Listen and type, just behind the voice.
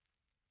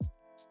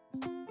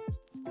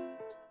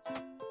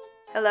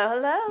Hello,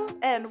 hello,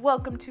 and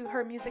welcome to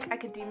Her Music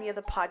Academia,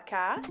 the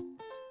podcast.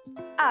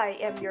 I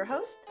am your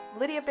host,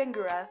 Lydia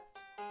Bangura.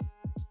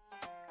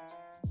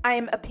 I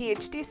am a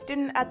PhD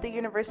student at the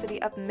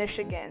University of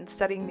Michigan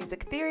studying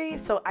music theory,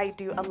 so I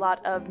do a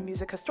lot of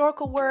music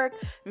historical work,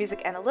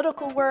 music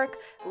analytical work,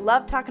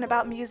 love talking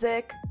about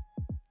music.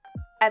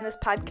 And this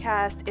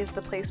podcast is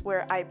the place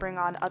where I bring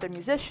on other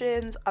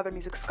musicians, other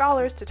music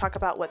scholars to talk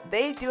about what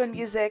they do in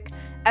music,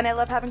 and I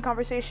love having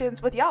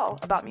conversations with y'all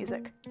about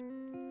music.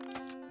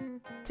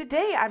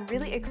 Today, I'm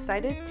really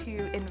excited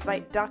to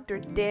invite Dr.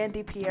 Dan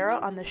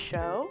DiPiero on the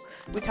show.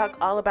 We talk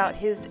all about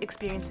his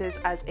experiences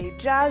as a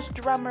jazz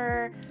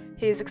drummer,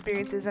 his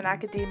experiences in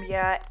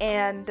academia,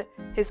 and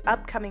his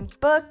upcoming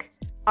book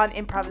on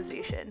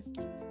improvisation.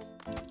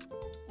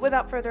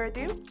 Without further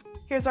ado,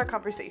 here's our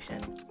conversation.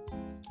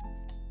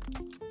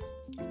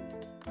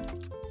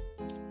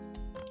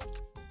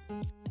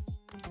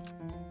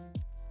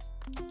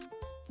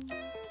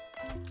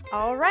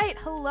 All right,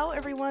 hello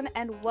everyone,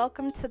 and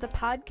welcome to the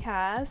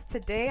podcast.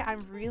 Today,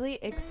 I'm really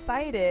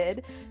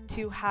excited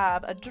to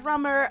have a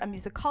drummer, a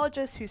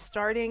musicologist who's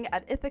starting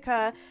at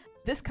Ithaca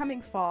this coming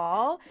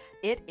fall.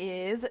 It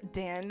is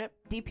Dan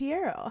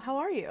DiPiero. How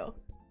are you?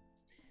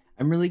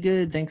 I'm really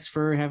good. Thanks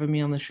for having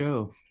me on the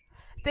show.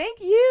 Thank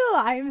you.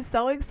 I'm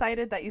so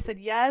excited that you said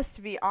yes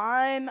to be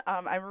on.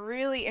 I'm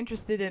really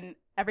interested in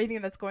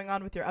everything that's going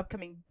on with your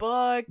upcoming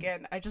book,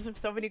 and I just have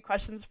so many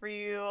questions for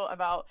you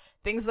about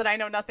things that I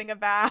know nothing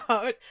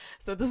about.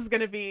 So this is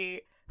going to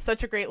be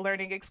such a great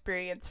learning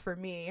experience for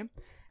me.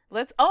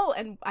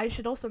 And I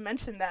should also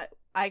mention that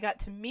I got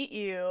to meet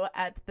you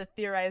at the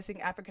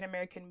Theorizing African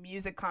American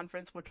Music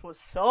Conference, which was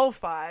so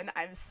fun.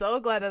 I'm so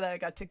glad that I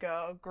got to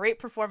go. Great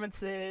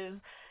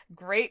performances,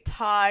 great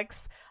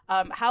talks.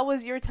 How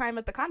was your time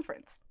at the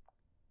conference?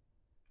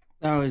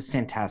 That was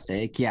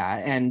fantastic. Yeah,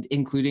 and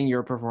including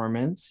your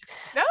performance.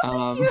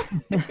 No,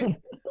 thank you.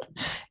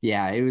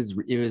 Yeah, it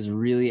was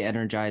really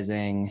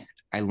energizing.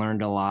 I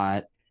learned a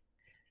lot.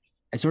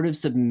 I sort of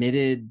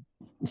submitted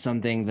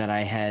something that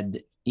I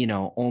had,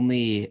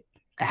 only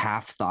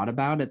half thought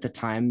about at the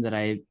time that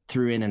I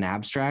threw in an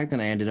abstract,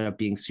 and I ended up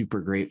being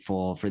super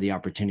grateful for the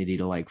opportunity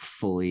to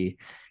fully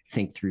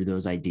think through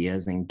those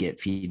ideas and get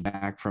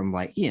feedback from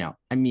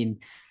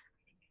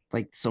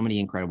so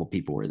many incredible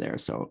people were there.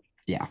 So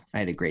yeah, I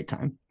had a great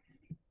time.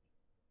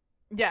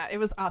 Yeah, it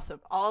was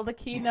awesome. All the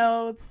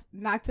keynotes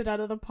knocked it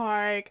out of the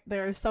park.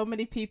 There are so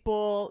many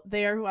people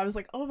there who I was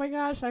like, oh my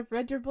gosh, I've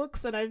read your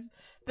books and I've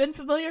been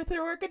familiar with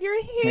your work, and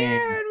you're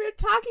here and you're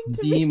talking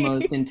to me. The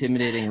most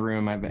intimidating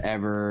room I've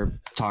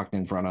ever talked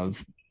in front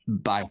of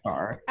by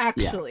far.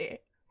 Actually,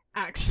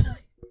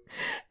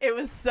 it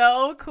was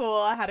so cool.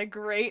 I had a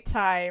great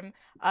time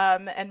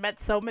and met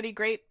so many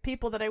great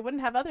people that I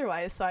wouldn't have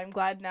otherwise. So I'm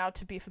glad now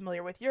to be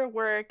familiar with your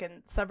work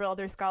and several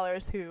other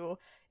scholars who,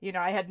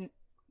 I had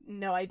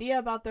no idea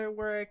about their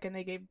work, and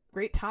they gave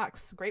great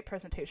talks, great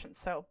presentations.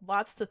 So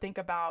lots to think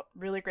about,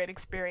 really great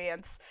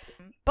experience.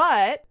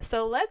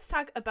 So let's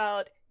talk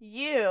about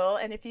you,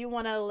 and if you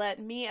want to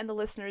let me and the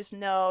listeners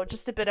know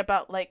just a bit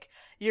about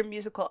your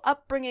musical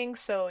upbringing,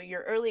 so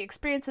your early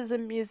experiences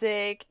in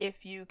music,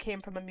 if you came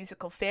from a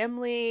musical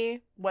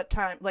family, what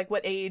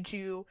age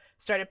you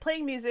started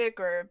playing music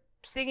or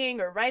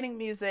singing or writing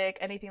music,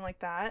 anything like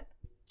that.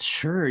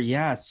 Sure.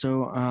 Yeah.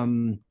 So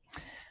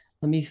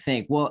let me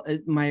think. Well,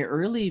 my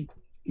early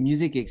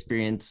music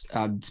experience,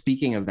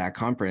 speaking of that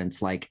conference,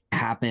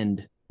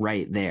 happened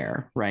right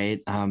there,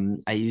 right? I'm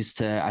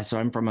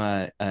from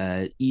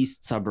a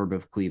east suburb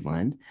of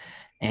Cleveland,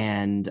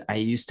 and I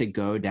used to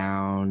go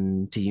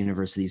down to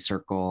University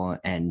Circle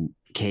and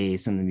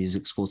Case and the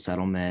music school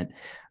settlement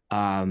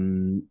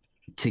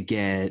to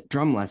get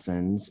drum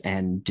lessons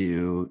and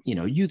do,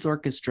 youth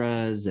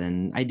orchestras.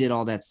 And I did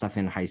all that stuff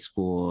in high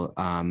school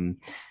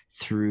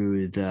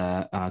through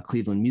the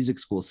Cleveland Music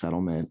School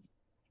settlement.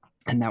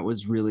 And that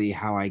was really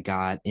how I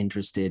got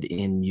interested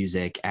in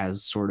music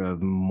as sort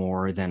of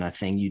more than a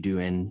thing you do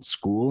in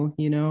school,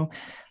 because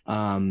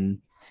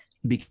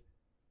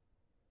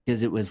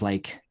it was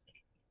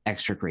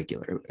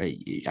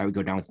extracurricular. I would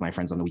go down with my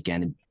friends on the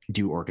weekend and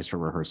do orchestra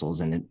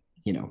rehearsals, and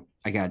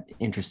I got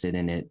interested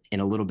in it in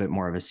a little bit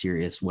more of a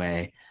serious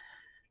way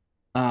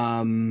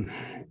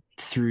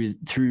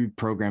through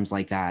programs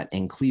like that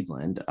in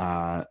Cleveland.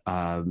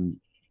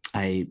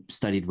 I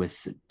studied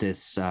with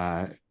this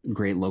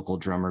great local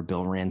drummer,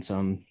 Bill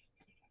Ransom,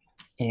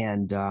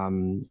 and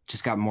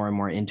just got more and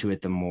more into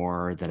it the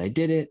more that I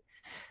did it.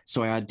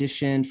 So I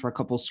auditioned for a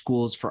couple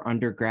schools for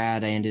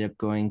undergrad. I ended up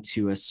going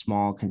to a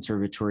small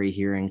conservatory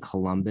here in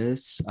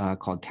Columbus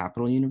called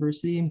Capital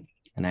University,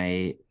 and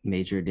I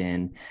majored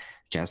in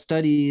jazz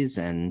studies,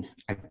 and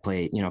I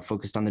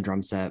focused on the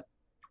drum set.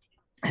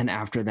 And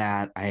after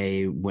that,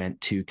 I went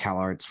to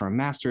CalArts for a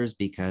master's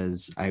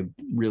because I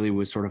really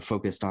was sort of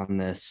focused on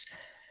this.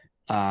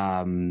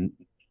 I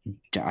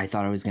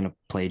thought I was going to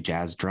play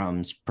jazz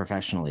drums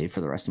professionally for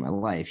the rest of my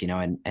life,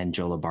 and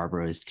Joe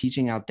LaBarbera is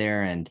teaching out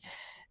there, and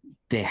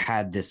they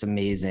had this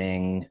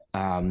amazing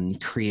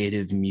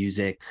creative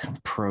music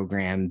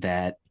program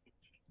that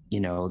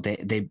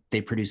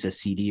they produce a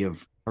CD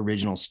of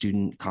original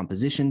student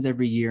compositions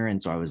every year.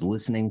 And so I was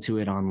listening to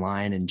it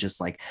online and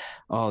just like,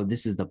 oh,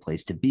 this is the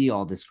place to be.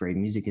 All this great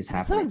music is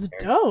happening. Sounds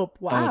dope.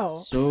 Oh, Wow.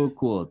 it's so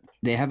cool.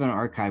 They have an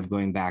archive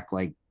going back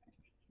like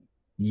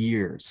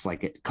years,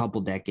 like a couple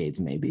decades,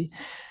 maybe.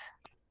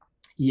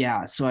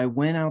 Yeah. So I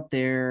went out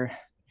there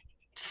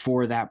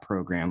for that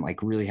program,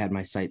 like really had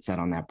my sights set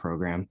on that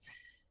program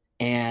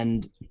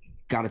and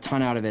got a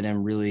ton out of it.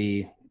 And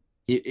really,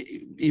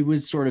 it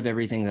was sort of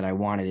everything that I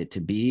wanted it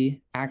to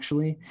be,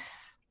 actually.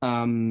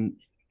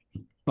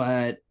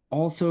 But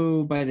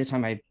also by the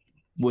time I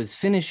was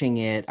finishing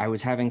it, I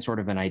was having sort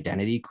of an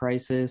identity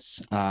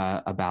crisis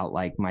about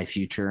like my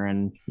future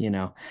and,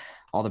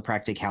 all the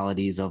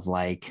practicalities of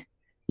like,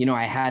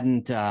 I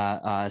hadn't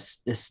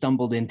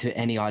stumbled into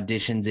any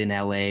auditions in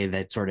LA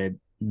that sort of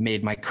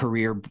made my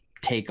career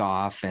take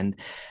off. And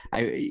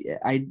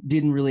I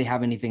didn't really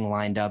have anything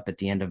lined up at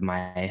the end of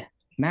my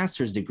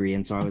master's degree.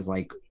 And so I was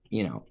like,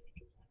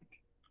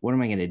 what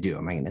am I going to do?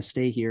 Am I going to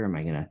stay here? Am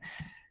I going to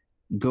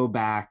go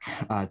back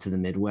to the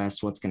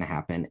Midwest? What's going to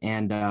happen?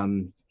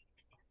 And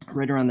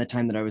right around the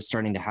time that I was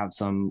starting to have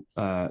some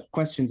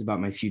questions about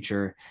my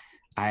future,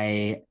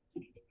 I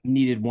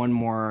needed one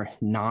more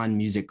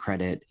non-music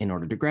credit in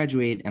order to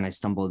graduate. And I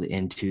stumbled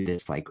into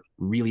this, like,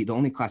 really, the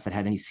only class that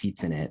had any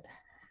seats in it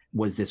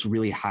was this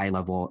really high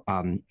level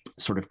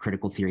sort of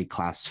critical theory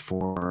class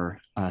for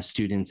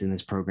students in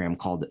this program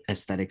called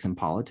Aesthetics and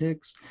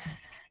Politics.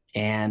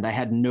 And I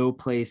had no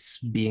place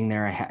being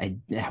there. I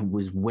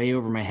was way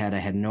over my head. I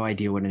had no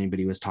idea what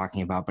anybody was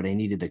talking about, but I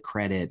needed the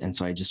credit. And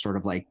so I just sort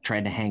of like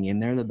tried to hang in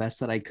there the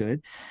best that I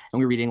could. And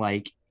we were reading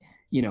like,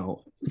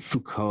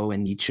 Foucault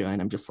and Nietzsche.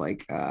 And I'm just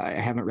like, I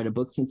haven't read a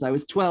book since I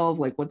was 12.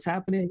 Like, what's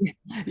happening?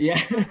 Yeah.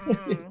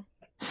 Mm-hmm.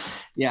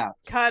 Yeah.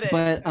 Cut it.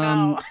 But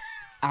no.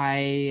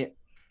 I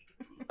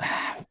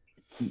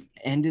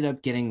ended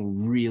up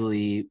getting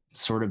really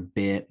sort of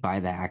bit by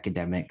the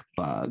academic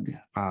bug.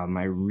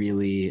 I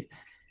really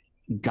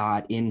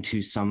got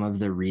into some of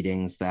the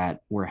readings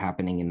that were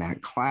happening in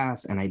that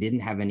class, and I didn't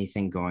have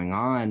anything going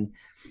on.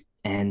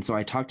 And so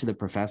I talked to the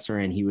professor,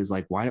 and he was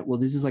like, well,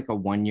 this is like a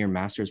 1-year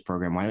master's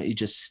program. Why don't you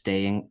just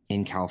stay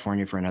in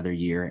California for another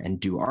year and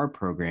do our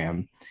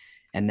program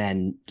and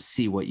then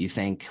see what you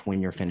think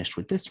when you're finished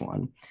with this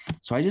one?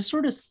 So I just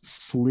sort of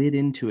slid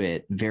into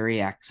it very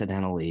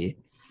accidentally,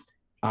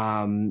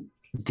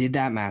 did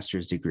that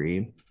master's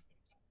degree.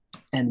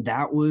 And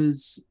that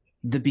was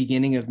the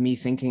beginning of me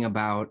thinking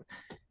about,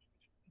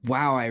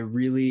 wow, I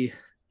really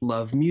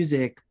love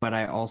music, but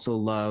I also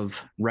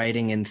love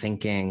writing and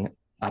thinking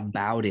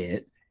about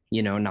it,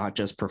 not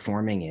just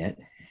performing it.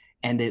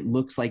 And it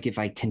looks like if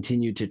I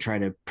continue to try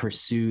to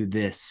pursue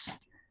this,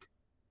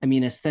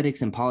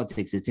 aesthetics and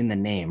politics, it's in the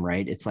name,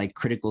 right? It's like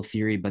critical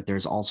theory, but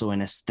there's also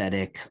an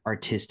aesthetic,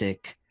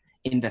 artistic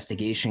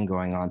investigation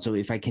going on. So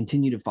if I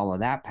continue to follow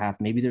that path,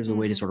 maybe there's a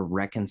way to sort of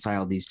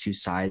reconcile these two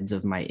sides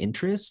of my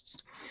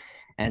interests.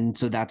 And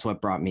so that's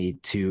what brought me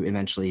to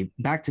eventually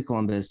back to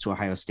Columbus, to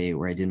Ohio State,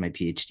 where I did my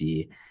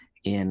PhD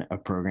in a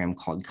program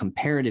called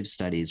Comparative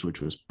Studies,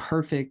 which was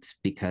perfect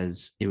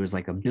because it was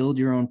like a build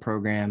your own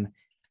program.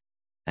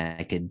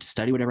 I could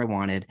study whatever I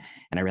wanted.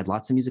 And I read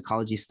lots of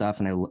musicology stuff,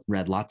 and I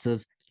read lots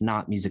of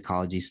not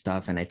musicology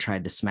stuff, and I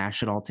tried to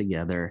smash it all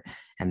together.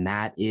 And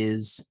that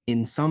is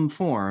in some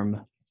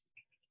form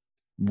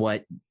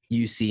what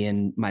you see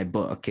in my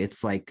book.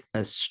 It's like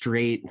a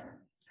straight,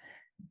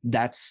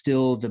 that's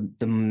still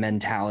the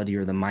mentality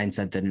or the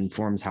mindset that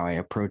informs how I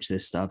approach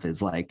this stuff,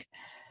 is like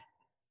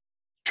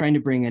trying to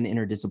bring an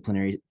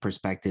interdisciplinary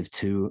perspective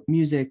to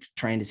music,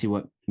 trying to see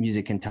what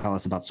music can tell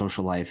us about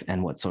social life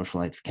and what social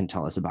life can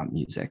tell us about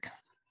music.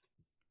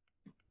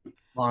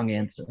 Long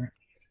answer.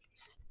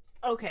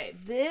 Okay,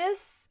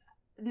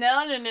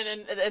 no,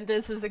 and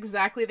this is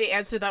exactly the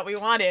answer that we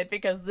wanted,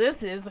 because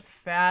this is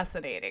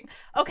fascinating.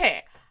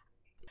 Okay,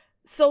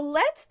 so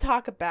let's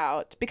talk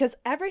about, because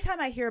every time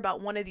I hear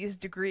about one of these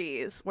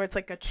degrees where it's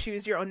like a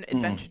choose your own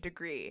adventure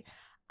degree,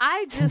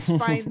 I just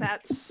find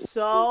that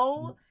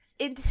so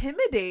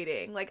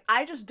intimidating. Like,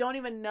 I just don't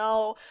even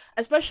know,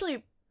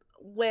 especially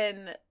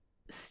when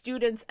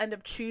students end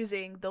up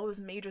choosing those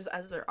majors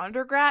as their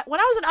undergrad. When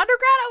I was an undergrad,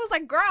 I was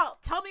like, girl,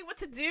 tell me what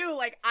to do.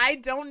 Like, I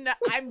don't know.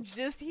 I'm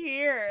just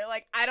here.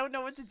 Like, I don't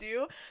know what to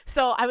do.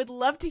 So I would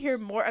love to hear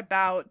more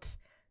about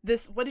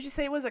this. What did you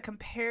say it was? A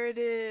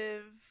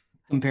comparative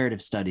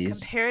studies.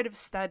 Comparative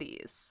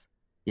studies.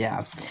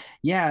 Yeah.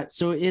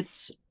 So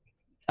it's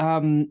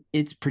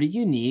pretty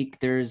unique.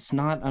 There's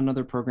not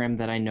another program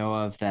that I know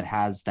of that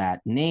has that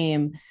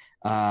name.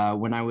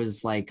 When I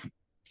was like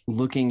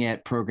looking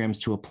at programs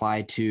to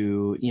apply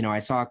to, I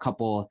saw a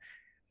couple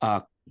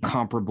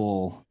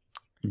comparable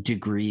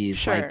degrees,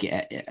 sure. Like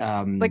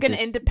an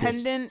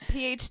independent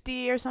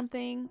PhD or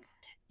something.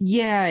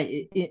 Yeah,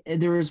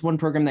 there was one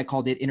program that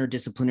called it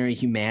Interdisciplinary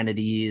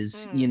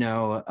Humanities.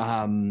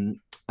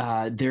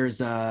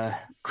 There's a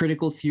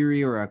critical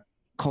theory or a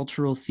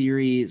cultural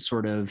theory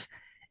sort of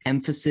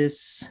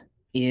emphasis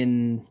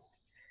in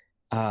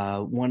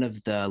one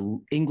of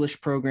the English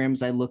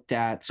programs I looked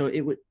at. So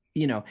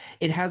you know,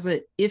 it has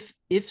a, if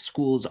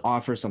schools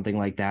offer something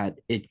like that,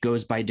 it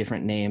goes by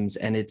different names,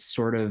 and it's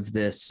sort of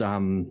this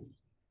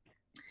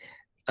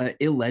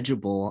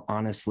illegible,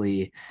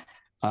 honestly,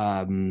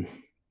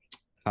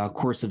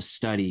 course of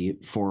study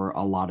for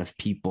a lot of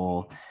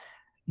people.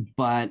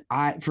 But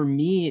for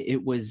me,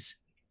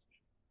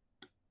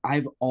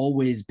 I've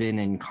always been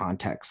in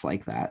contexts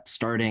like that,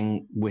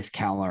 starting with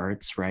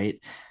CalArts, right?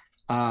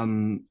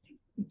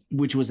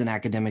 Which was an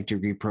academic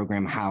degree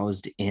program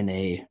housed in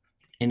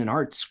an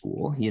art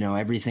school. You know,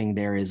 everything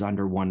there is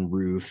under one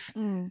roof.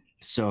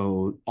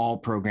 So all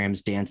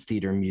programs, dance,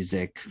 theater,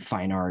 music,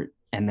 fine art,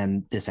 and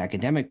then this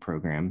academic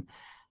program.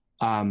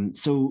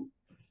 So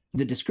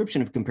the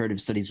description of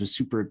comparative studies was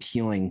super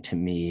appealing to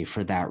me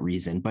for that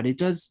reason. But it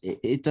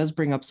does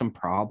bring up some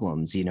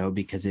problems, you know,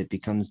 because it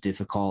becomes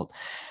difficult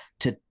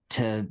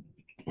to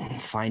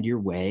find your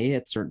way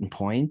at certain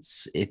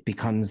points. It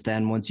becomes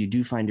then, once you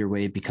do find your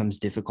way, it becomes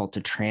difficult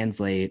to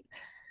translate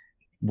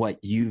what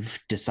you've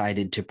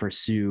decided to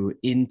pursue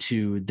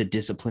into the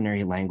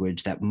disciplinary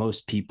language that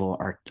most people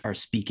are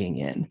speaking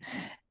in.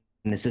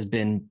 And this has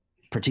been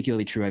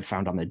particularly true, I've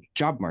found, on the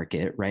job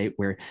market, right?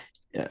 Where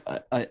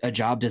a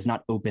job does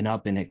not open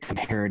up in a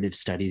comparative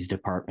studies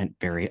department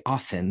very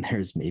often.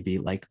 There's maybe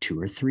like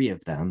 2 or 3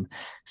 of them.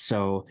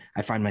 So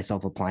I find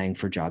myself applying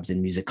for jobs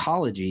in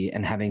musicology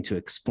and having to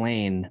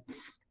explain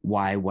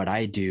why what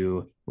I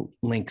do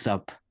links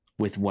up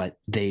with what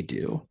they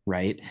do,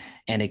 right?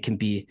 And it can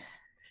be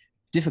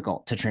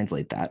difficult to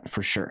translate that,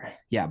 for sure.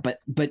 Yeah, but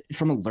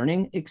from a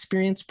learning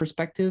experience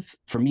perspective,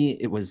 for me,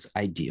 it was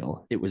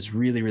ideal. It was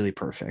really, really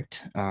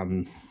perfect.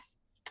 I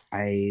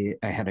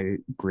had a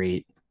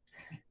great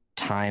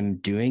time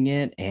doing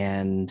it,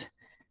 and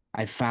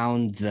I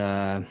found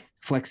the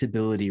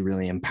flexibility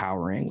really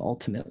empowering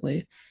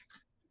ultimately.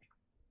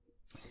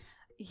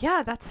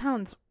 Yeah, that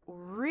sounds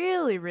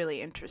really,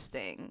 really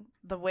interesting.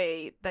 The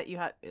way that you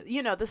had,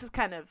 you know, this is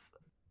kind of,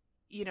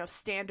 you know,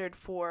 standard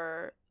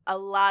for a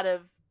lot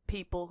of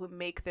people who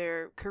make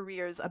their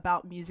careers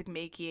about music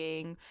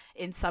making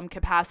in some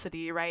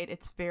capacity, right?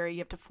 It's very, you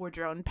have to forge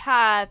your own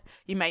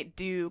path. You might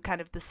do kind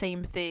of the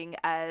same thing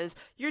as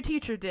your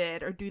teacher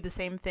did, or do the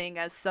same thing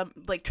as some,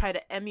 like, try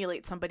to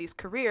emulate somebody's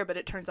career, but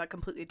it turns out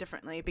completely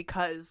differently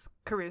because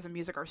careers in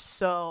music are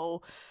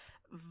so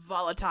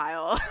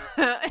volatile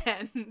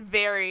and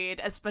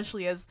varied,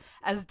 especially as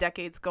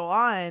decades go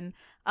on.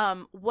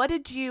 What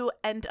did you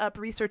end up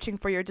researching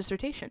for your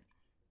dissertation?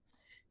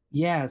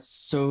 Yeah,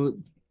 so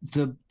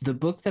the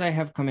book that I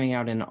have coming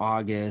out in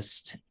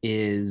August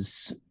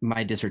is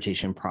my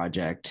dissertation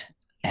project,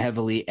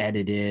 heavily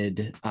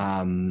edited,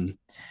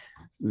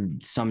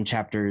 some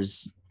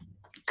chapters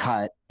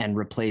cut and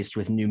replaced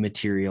with new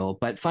material,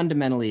 but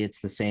fundamentally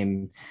it's the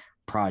same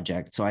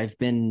project. So I've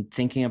been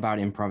thinking about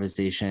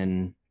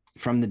improvisation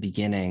from the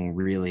beginning,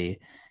 really,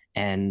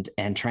 and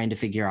trying to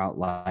figure out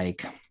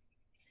like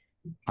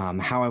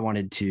how I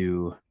wanted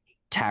to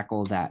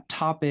tackle that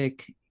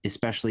topic,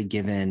 especially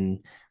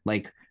given,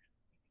 like,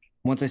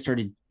 once I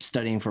started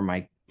studying for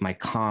my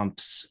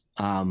comps,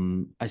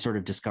 I sort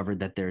of discovered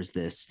that there's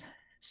this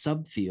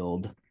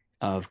subfield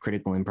of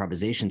critical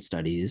improvisation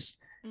studies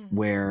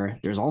where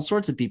there's all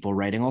sorts of people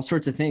writing all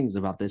sorts of things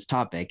about this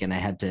topic. And I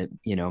had to,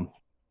 you know,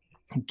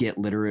 get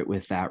literate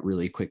with that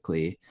really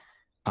quickly.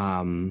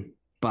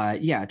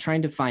 But yeah,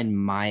 trying to find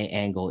my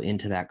angle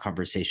into that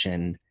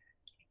conversation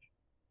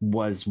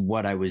was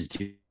what I was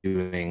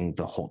doing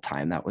the whole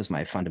time. That was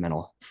my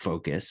fundamental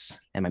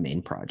focus and my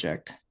main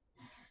project.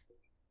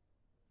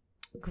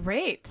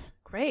 Great.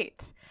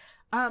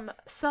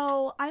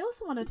 So I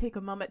also want to take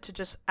a moment to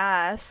just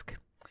ask,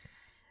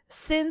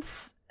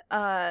 since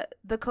the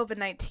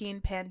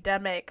COVID-19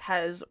 pandemic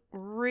has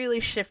really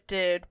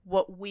shifted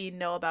what we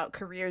know about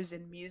careers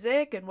in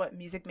music and what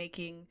music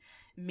making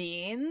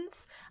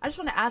means, I just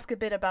want to ask a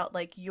bit about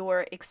like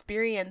your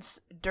experience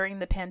during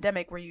the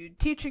pandemic. Were you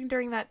teaching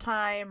during that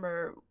time,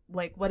 or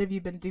like what have you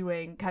been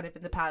doing kind of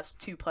in the past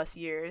 2+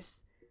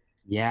 years?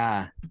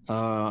 Yeah,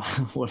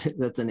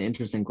 that's an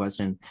interesting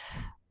question,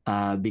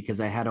 because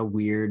I had a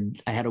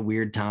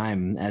weird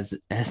time, as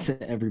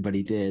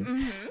everybody did.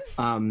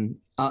 A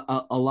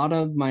lot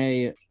of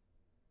my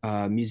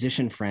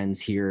musician friends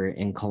here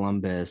in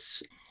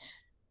Columbus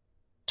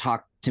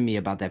talked to me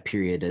about that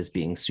period as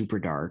being super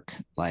dark.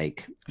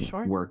 Like,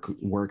 Sure.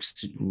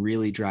 works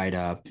really dried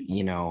up.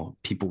 You know,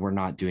 people were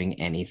not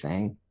doing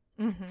anything.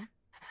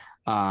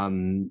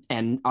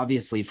 And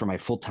obviously for my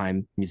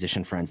full-time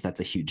musician friends, that's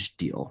a huge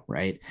deal,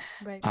 right?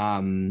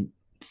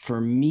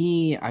 For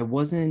me, I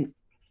wasn't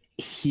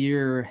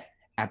here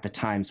at the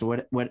time. So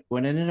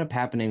what ended up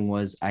happening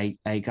was I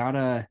got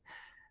a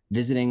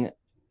visiting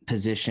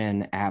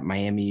position at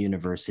Miami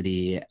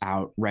University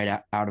out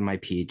of my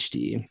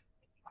PhD.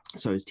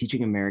 So I was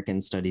teaching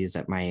American Studies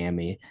at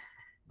Miami.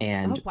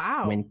 And oh,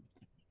 wow.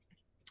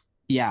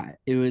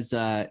 It was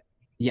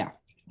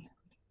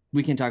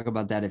we can talk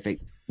about that if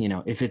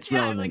it's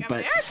relevant. Like,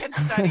 but American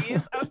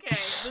Studies, okay,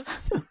 this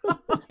is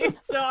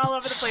so all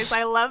over the place.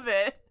 I love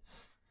it.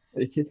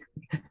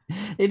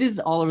 It is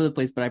all over the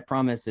place, but I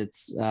promise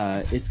it's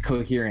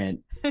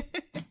coherent.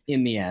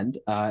 in the end,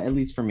 at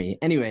least for me.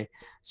 Anyway,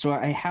 so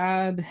I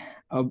had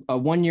a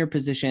 1-year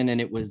position, and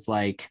it was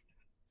like,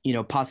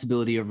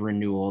 possibility of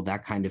renewal,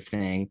 that kind of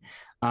thing.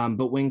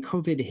 But when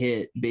COVID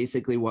hit,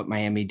 basically what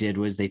Miami did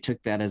was they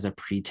took that as a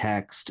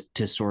pretext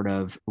to sort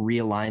of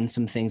realign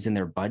some things in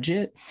their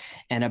budget,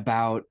 and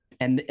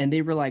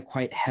they rely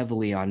quite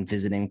heavily on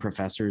visiting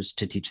professors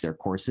to teach their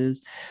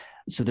courses.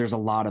 So there's a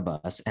lot of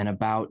us, and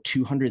about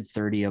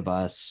 230 of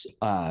us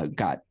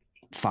got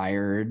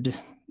fired,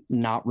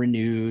 not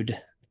renewed,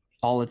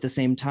 all at the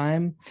same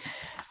time.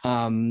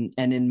 And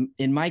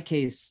in my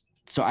case,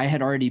 so I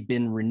had already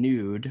been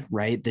renewed,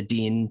 right? The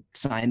dean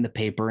signed the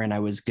paper, and I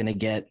was going to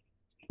get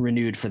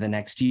renewed for the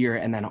next year.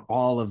 And then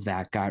all of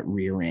that got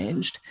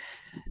rearranged.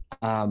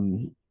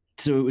 So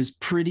it was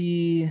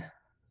pretty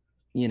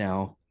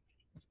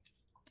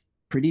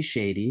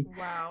shady.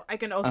 Wow. I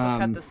can also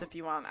cut this if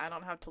you want. I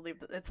don't have to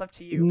leave. It's up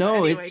to you.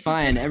 No, anyway, it's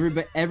fine.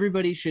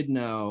 Everybody should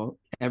know.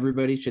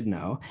 Everybody should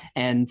know.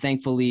 And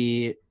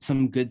thankfully,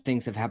 some good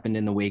things have happened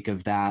in the wake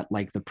of that.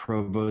 Like the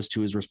provost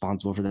who was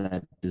responsible for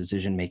that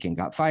decision making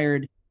got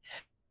fired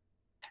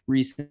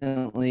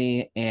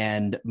recently,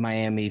 and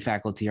Miami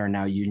faculty are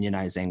now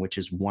unionizing, which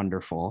is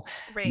wonderful.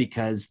 Right.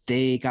 Because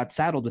they got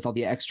saddled with all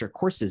the extra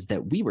courses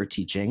that we were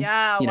teaching.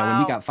 Yeah, when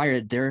we got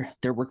fired, their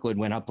workload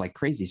went up like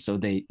crazy, so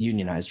they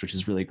unionized, which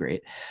is really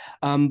great.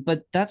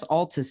 But that's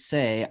all to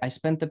say, I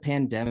spent the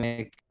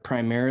pandemic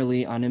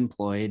primarily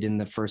unemployed in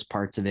the first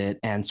parts of it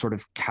and sort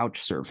of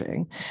couch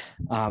surfing.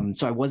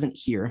 So I wasn't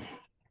here.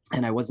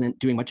 And I wasn't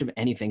doing much of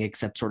anything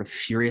except sort of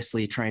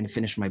furiously trying to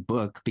finish my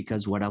book,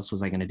 because what else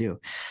was I going to do?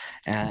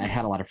 And I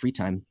had a lot of free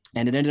time,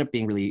 and it ended up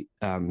being really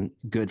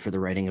good for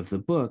the writing of the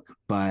book.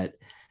 But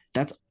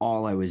that's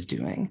all I was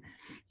doing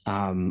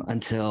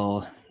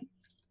until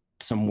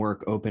some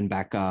work opened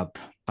back up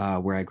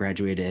where I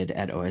graduated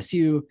at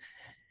OSU.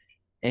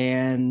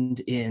 And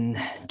in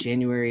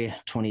January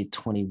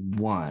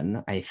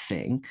 2021, I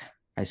think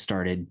I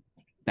started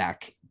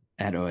back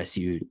at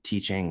OSU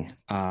teaching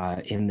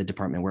in the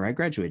department where I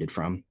graduated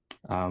from,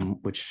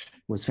 which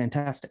was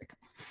fantastic.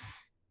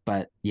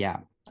 But yeah,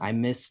 I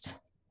missed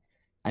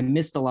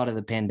a lot of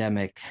the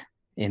pandemic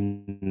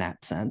in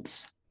that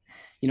sense.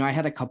 I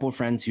had a couple of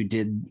friends who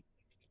did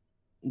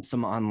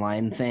some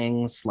online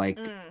things, like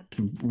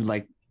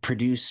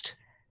produced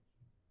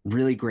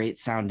really great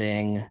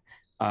sounding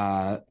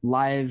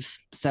live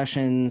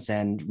sessions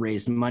and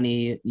raised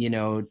money,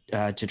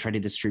 to try to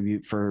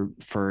distribute for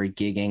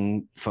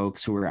gigging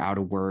folks who were out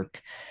of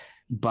work.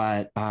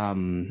 But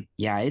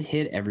it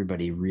hit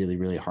everybody really,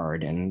 really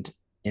hard. And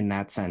in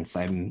that sense,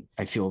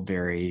 I feel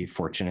very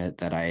fortunate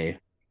that I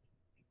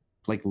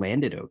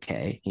landed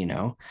okay,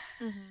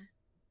 Mm-hmm.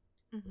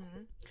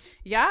 Mm-hmm.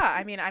 Yeah,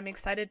 I mean, I'm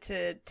excited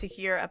to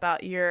hear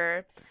about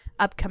your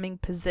upcoming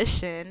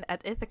position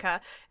at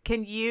Ithaca.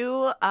 Can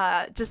you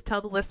just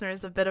tell the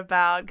listeners a bit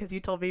about, because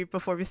you told me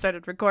before we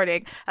started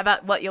recording,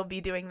 about what you'll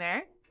be doing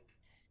there?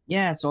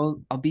 Yeah,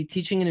 so I'll be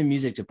teaching in a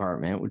music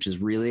department, which is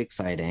really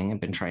exciting. I've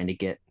been trying to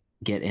get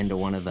into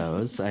one of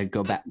those. I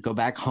go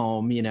back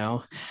home,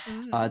 to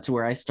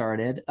where I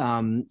started.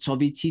 So I'll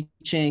be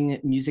teaching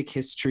music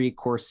history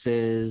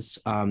courses.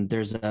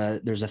 There's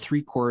a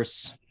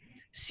 3-course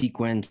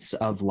sequence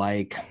of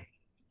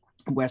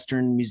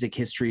Western music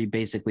history,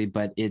 basically,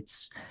 but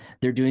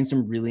they're doing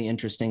some really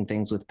interesting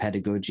things with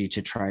pedagogy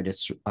to try to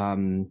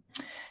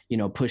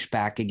push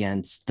back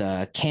against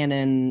the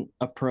canon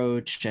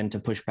approach, and to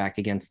push back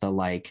against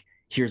the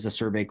here's a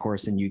survey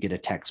course and you get a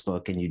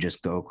textbook and you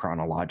just go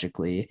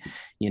chronologically,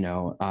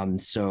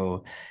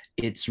 so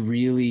it's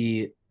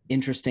really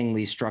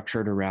interestingly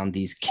structured around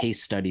these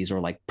case studies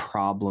or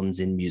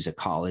problems in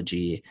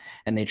musicology,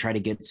 and they try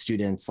to get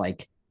students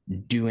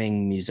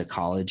doing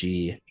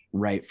musicology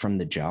right from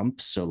the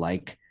jump. So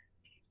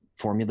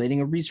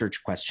formulating a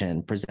research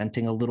question,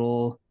 presenting a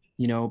little,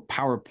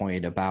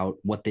 PowerPoint about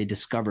what they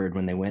discovered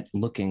when they went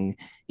looking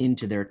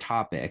into their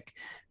topic.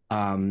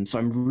 So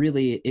I'm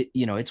really,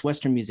 it's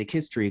Western music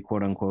history,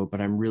 quote unquote, but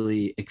I'm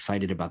really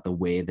excited about the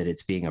way that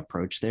it's being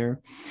approached there.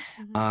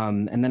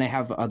 Mm-hmm. And then I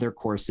have other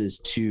courses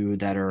too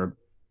that are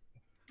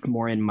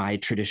more in my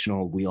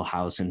traditional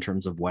wheelhouse in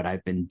terms of what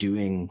I've been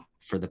doing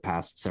for the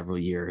past several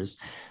years.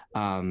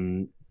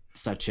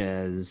 Such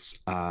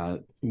as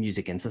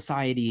music in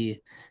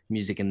society,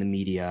 music in the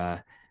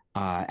media,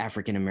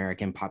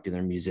 African-American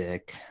popular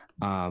music,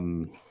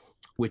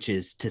 which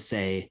is to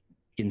say,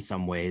 in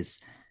some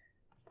ways,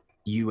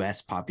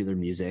 US popular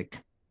music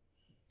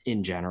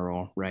in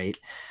general, right?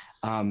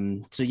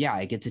 So yeah,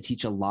 I get to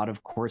teach a lot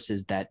of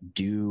courses that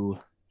do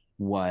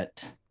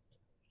what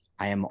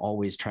I am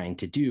always trying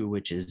to do,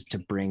 which is to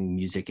bring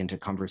music into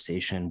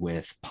conversation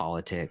with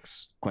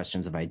politics,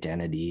 questions of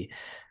identity,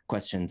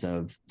 questions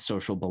of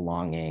social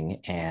belonging,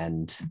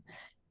 and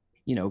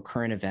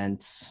current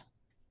events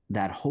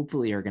that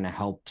hopefully are going to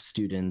help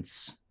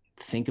students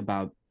think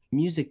about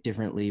music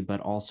differently, but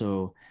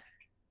also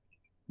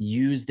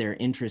use their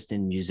interest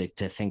in music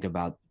to think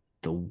about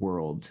the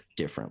world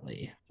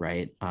differently,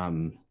 right?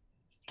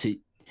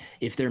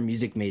 If they're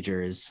music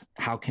majors,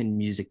 how can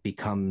music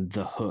become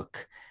the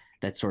hook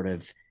that sort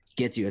of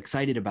gets you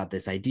excited about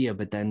this idea,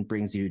 but then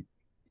brings you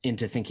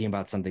into thinking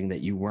about something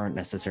that you weren't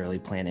necessarily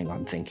planning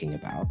on thinking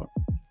about.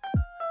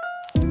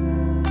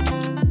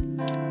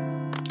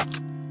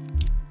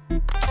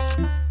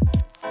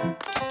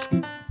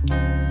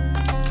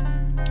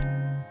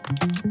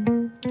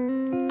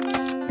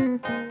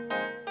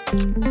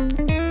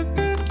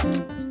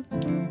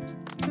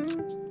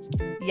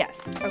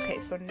 Yes. Okay,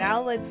 so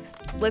now let's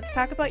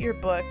talk about your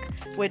book,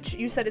 which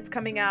you said it's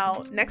coming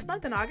out next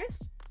month in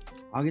August?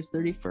 August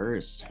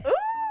 31st.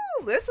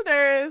 Ooh,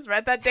 listeners,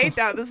 write that date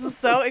down. This is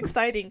so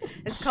exciting.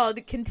 It's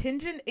called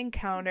Contingent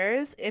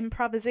Encounters: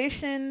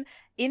 Improvisation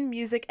in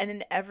Music and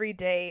in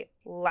Everyday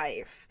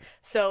Life.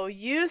 So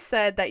you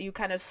said that you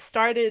kind of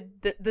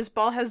started, this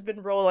ball has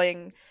been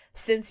rolling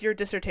since your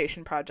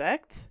dissertation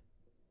project.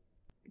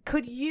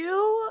 Could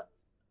you,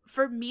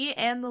 for me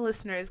and the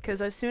listeners,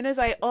 because as soon as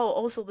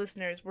also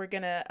listeners, we're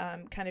gonna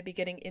kind of be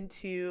getting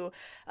into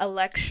a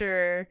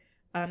lecture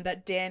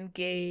that Dan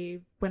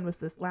gave. When was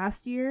this?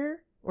 Last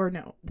year? Or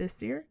no,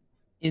 this year?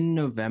 In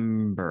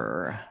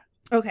November.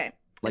 Okay.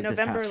 Like in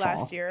November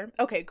last fall. year.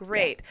 Okay,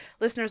 great. Yeah.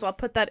 Listeners, I'll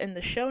put that in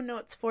the show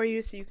notes for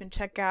you so you can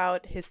check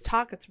out his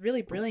talk. It's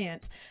really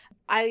brilliant.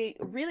 I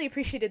really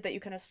appreciated that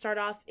you kind of start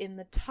off in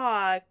the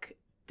talk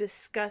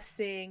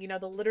discussing,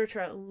 the literature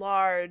at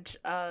large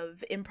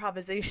of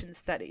improvisation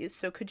studies.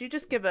 So could you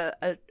just give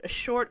a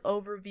short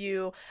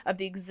overview of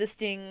the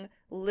existing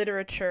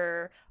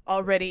literature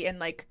already and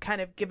like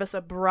kind of give us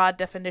a broad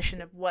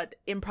definition of what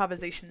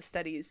improvisation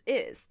studies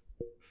is?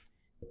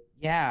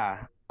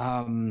 Yeah.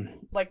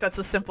 Like that's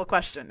a simple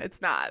question.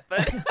 It's not,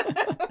 but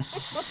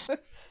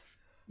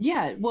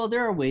yeah, well,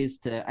 there are ways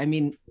to,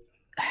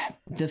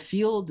 the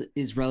field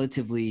is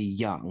relatively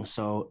young,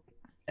 so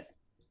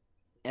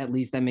at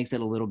least that makes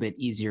it a little bit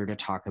easier to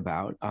talk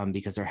about,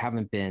 because there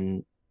haven't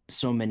been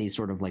so many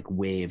sort of like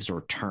waves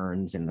or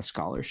turns in the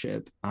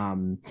scholarship.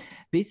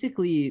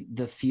 Basically,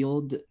 the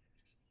field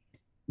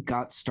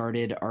got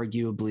started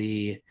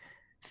arguably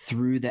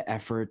through the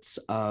efforts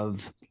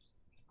of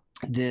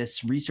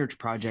this research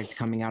project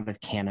coming out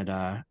of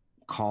Canada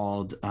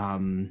called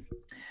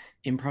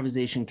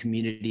Improvisation,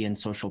 Community, and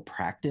Social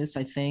Practice,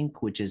 I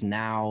think, which is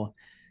now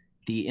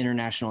the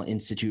International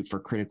Institute for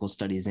Critical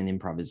Studies in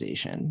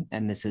Improvisation.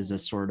 And this is a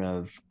sort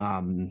of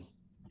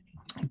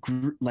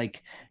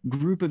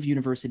group of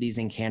universities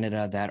in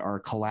Canada that are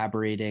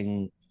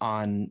collaborating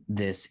on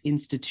this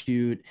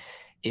institute.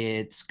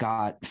 It's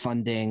got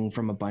funding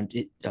from a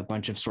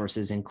bunch of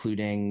sources,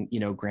 including,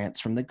 grants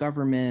from the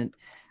government.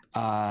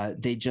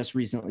 They just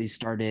recently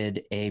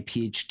started a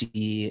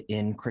PhD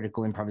in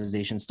critical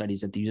improvisation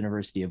studies at the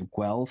University of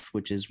Guelph,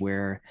 which is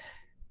where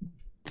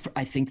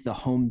I think the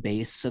home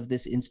base of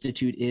this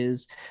institute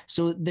is.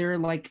 So they're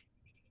like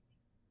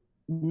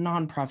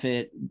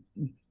nonprofit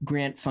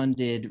grant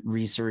funded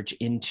research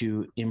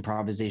into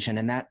improvisation.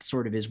 And that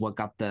sort of is what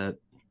got the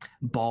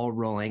ball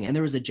rolling. And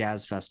there was a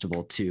jazz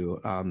festival too.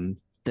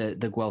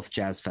 The Guelph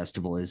Jazz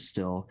Festival is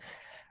still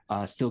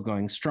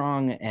going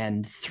strong.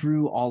 And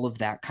through all of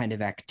that kind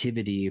of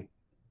activity,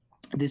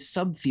 this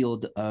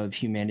subfield of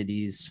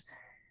humanities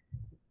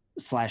 /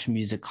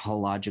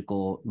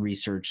 musicological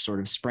research sort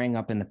of sprang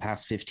up in the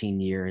past 15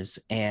 years.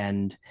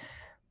 And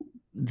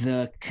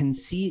the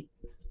conceit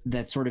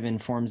that sort of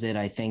informs it,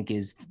 I think,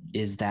 is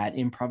that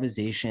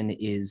improvisation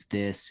is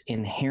this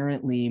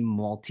inherently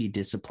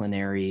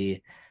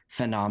multidisciplinary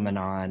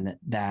phenomenon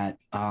that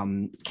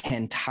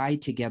can tie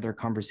together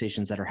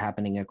conversations that are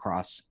happening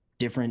across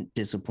different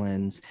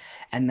disciplines,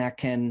 and that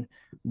can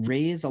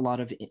raise a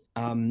lot of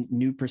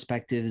new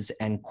perspectives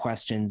and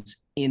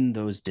questions in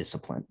those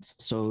disciplines.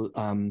 So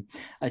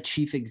a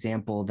chief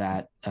example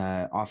that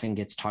often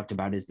gets talked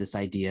about is this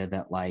idea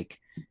that,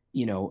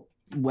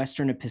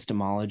 Western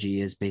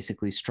epistemology is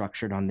basically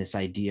structured on this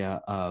idea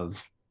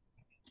of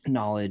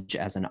knowledge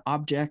as an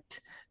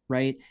object,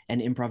 right? And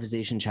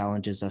improvisation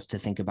challenges us to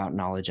think about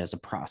knowledge as a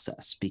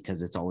process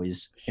because it's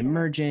always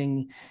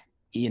emerging.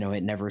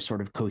 It never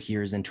sort of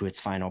coheres into its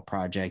final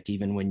project.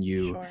 Even when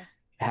you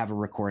have a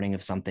recording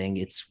of something,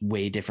 it's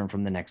way different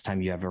from the next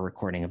time you have a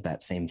recording of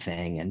that same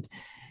thing. And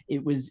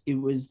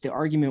the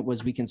argument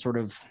was we can sort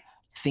of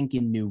think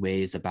in new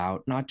ways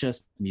about not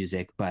just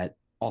music, but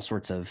all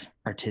sorts of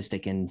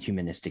artistic and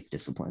humanistic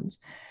disciplines.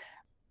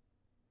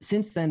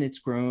 Since then, it's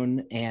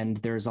grown, and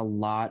there's a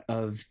lot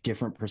of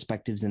different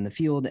perspectives in the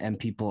field, and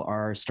people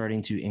are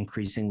starting to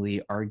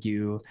increasingly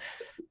argue,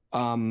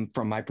 from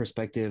my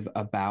perspective,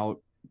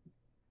 about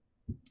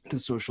the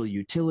social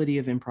utility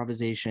of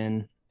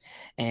improvisation.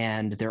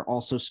 And they're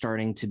also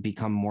starting to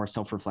become more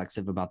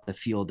self-reflexive about the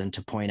field and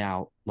to point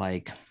out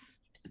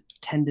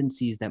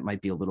tendencies that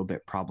might be a little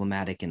bit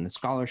problematic in the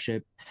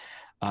scholarship.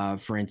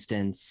 For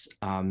instance,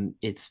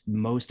 it's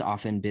most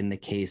often been the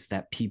case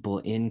that people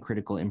in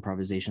critical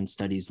improvisation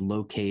studies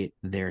locate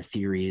their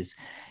theories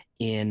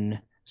in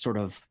sort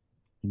of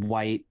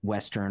white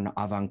Western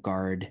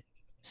avant-garde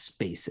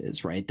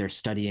spaces, right? They're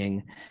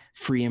studying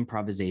free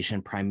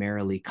improvisation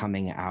primarily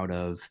coming out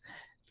of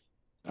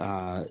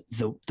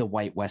the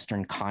white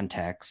Western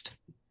context.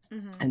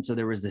 Mm-hmm. And so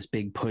there was this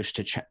big push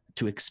to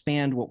to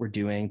expand what we're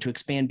doing, to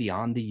expand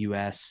beyond the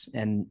US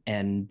and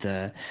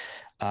the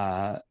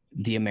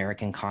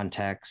American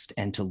context,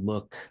 and to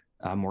look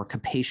more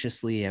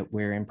capaciously at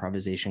where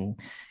improvisation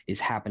is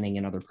happening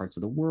in other parts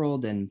of the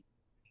world. And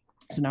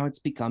so now it's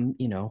become,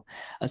 you know,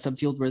 a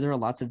subfield where there are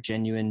lots of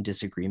genuine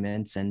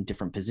disagreements and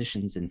different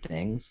positions in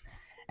things.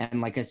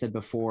 And like I said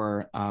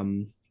before,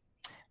 when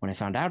I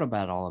found out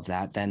about all of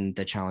that, then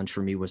the challenge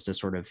for me was to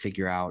sort of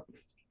figure out,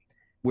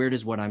 where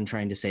does what I'm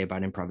trying to say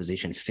about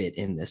improvisation fit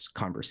in this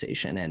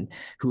conversation, and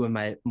who am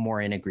I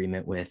more in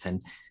agreement with, and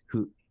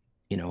who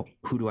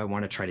do I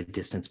want to try to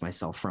distance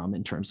myself from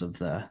in terms of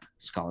the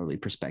scholarly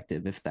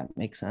perspective, if that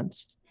makes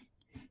sense.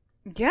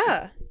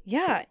 Yeah,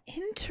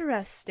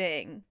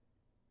 interesting.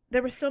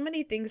 There were so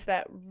many things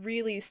that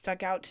really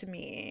stuck out to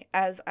me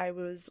as I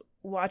was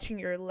watching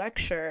your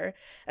lecture,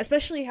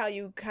 especially how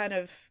you kind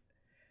of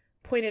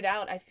pointed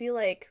out, I feel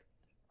like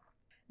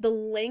the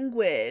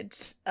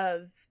language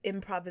of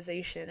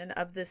improvisation and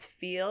of this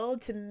field,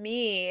 to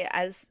me,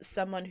 as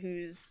someone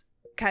who's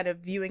kind of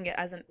viewing it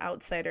as an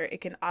outsider,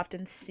 it can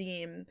often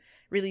seem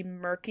really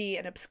murky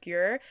and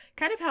obscure.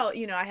 Kind of how,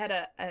 you know, I had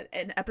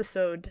an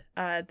episode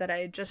that I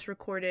had just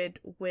recorded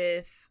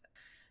with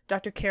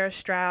Dr. Kara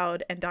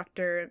Stroud and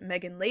Dr.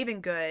 Megan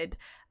Lavengood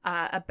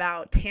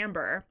about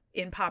timbre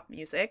in pop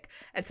music.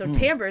 And so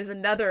timbre is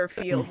another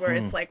field where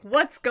it's like,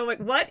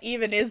 what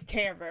even is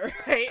timbre,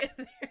 right?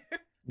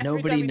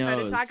 Nobody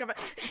knows.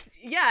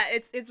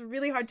 It's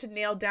really hard to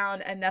nail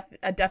down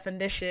a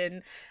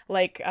definition.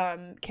 Like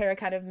Kara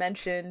kind of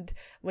mentioned,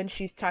 when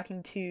she's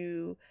talking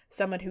to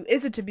someone who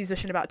isn't a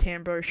musician about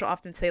timbre, she'll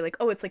often say like,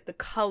 oh, it's like the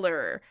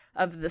color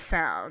of the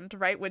sound,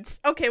 right? Which,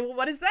 okay, well,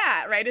 what is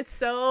that, right? It's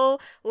so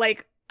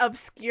like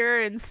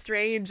obscure and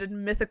strange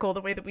and mythical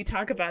the way that we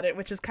talk about it,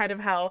 which is kind of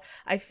how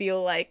I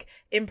feel like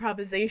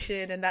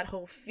improvisation and that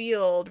whole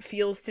field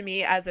feels to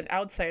me as an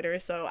outsider.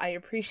 So I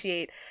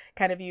appreciate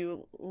kind of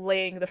you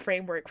laying the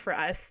framework for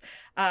us.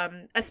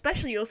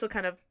 Especially you also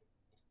kind of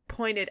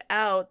pointed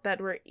out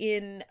that we're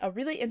in a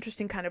really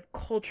interesting kind of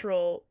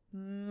cultural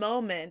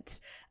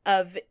moment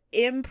of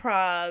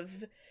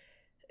improv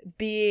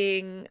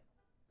being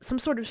some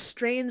sort of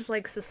strange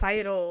like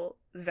societal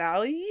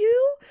value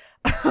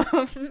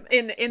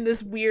in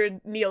this weird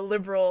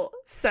neoliberal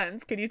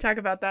sense. Can you talk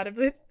about that a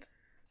bit?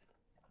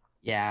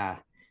 Yeah.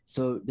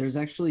 So there's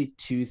actually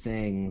two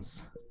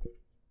things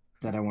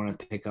that I want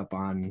to pick up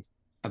on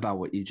about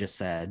what you just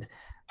said.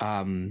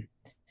 The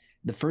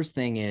first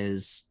thing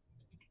is,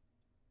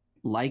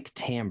 like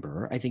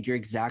timbre, I think you're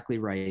exactly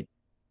right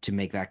to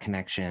make that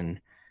connection,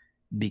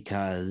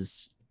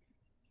 because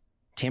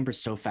timbre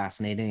is so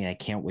fascinating. I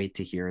can't wait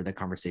to hear the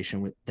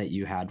conversation that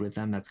you had with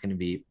them. That's going to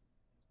be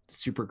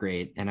super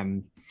great. And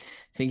I'm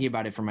thinking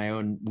about it for my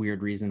own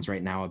weird reasons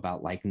right now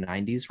about like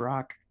 90s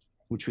rock,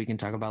 which we can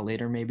talk about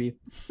later maybe.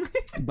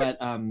 But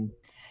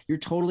you're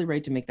totally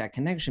right to make that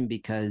connection,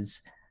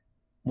 because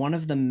one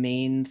of the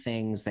main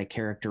things that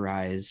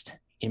characterized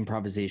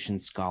improvisation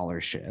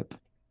scholarship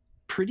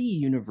pretty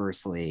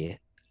universally,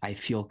 I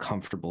feel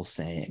comfortable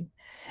saying,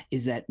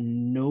 is that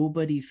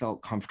nobody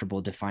felt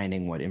comfortable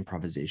defining what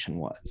improvisation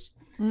was.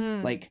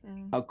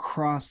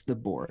 Across the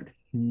board,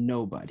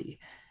 nobody.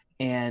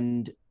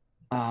 And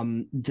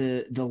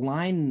the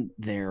line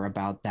there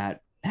about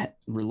that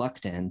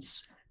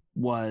reluctance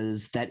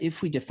was that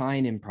if we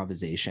define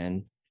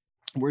improvisation,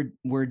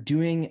 we're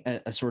doing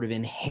a sort of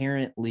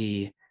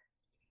inherently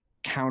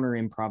counter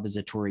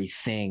improvisatory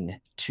thing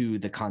to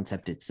the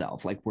concept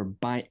itself. Like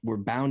we're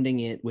bounding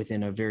it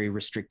within a very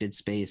restricted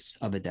space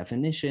of a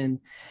definition.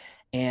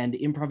 And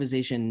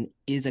improvisation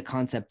is a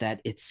concept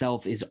that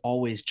itself is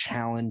always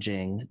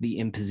challenging the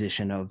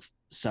imposition of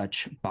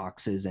such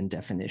boxes and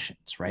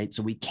definitions, right?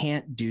 So we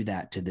can't do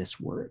that to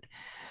this word,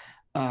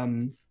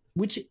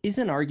 which is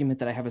an argument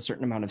that I have a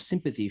certain amount of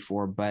sympathy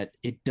for, but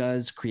it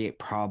does create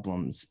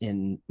problems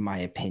in my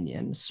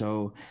opinion.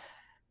 So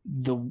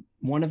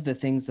one of the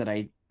things that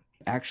I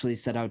actually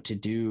set out to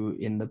do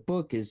in the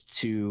book is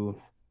to,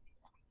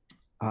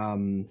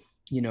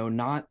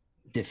 not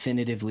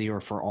definitively or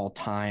for all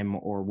time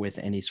or with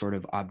any sort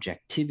of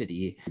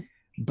objectivity,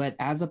 but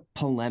as a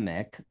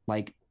polemic,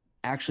 like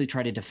actually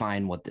try to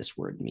define what this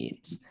word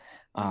means.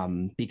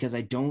 Because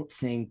I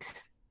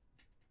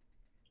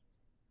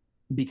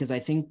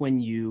think when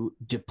you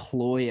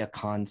deploy a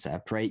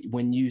concept, right,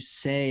 when you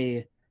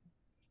say,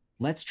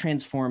 let's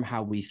transform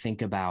how we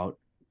think about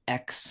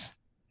X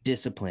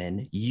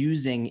discipline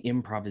using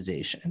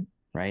improvisation,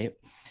 right?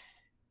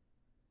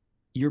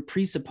 You're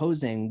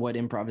presupposing what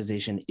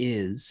improvisation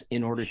is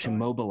in order to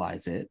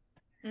mobilize it.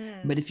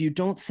 But if you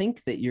don't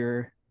think that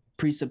you're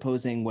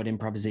presupposing what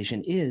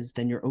improvisation is,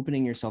 then you're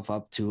opening yourself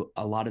up to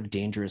a lot of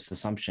dangerous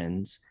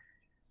assumptions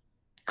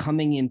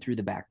coming in through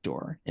the back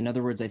door. In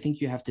other words, I think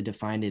you have to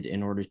define it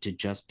in order to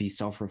just be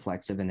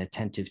self-reflexive and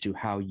attentive to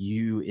how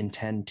you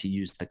intend to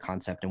use the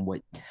concept and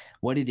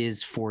what it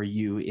is for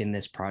you in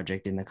this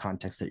project, in the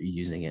context that you're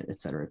using it, et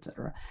cetera, et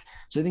cetera.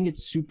 So I think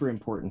it's super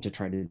important to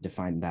try to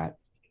define that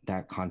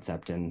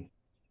concept. And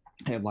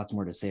I have lots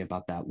more to say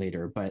about that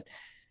later. But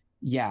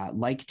yeah,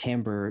 like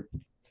timbre,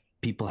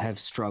 people have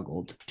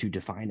struggled to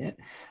define it.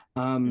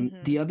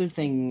 Mm-hmm. The other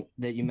thing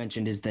that you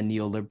mentioned is the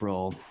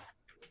neoliberal.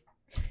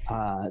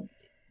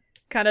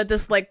 Kind of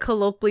this like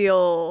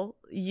colloquial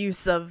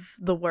use of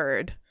the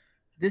word.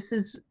 This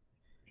is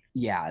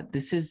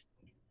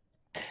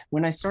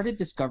when I started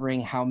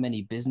discovering how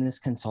many business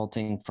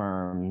consulting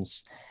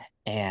firms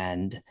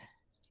and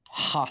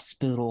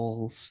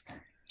hospitals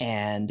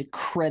and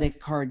credit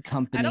card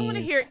companies. I don't want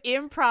to hear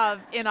improv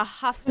in a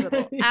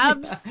hospital. Yeah.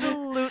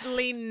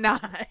 Absolutely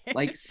not.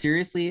 Like,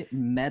 seriously,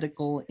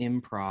 medical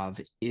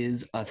improv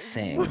is a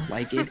thing.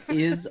 Like, it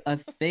is a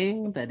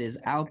thing that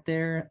is out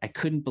there. I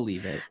couldn't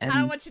believe it. I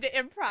don't want you to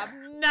improv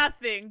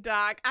nothing,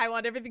 Doc. I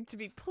want everything to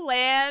be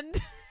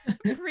planned,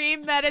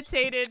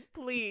 premeditated,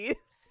 please.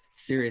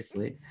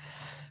 Seriously.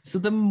 So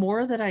the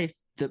more that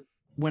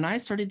when I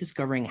started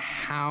discovering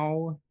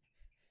how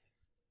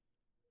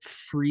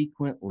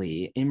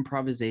frequently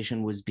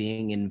improvisation was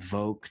being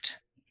invoked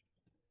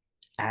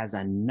as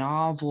a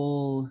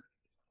novel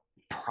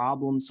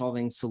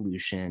problem-solving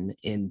solution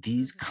in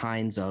these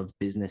kinds of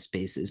business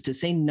spaces, to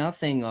say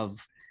nothing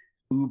of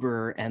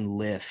Uber and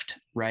Lyft,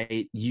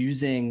 right?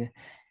 Using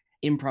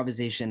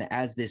improvisation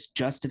as this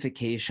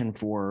justification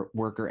for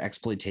worker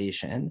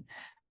exploitation.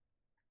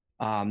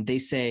 They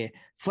say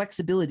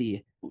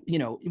flexibility,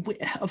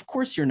 of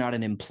course you're not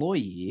an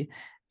employee.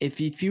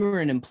 If you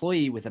were an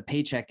employee with a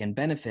paycheck and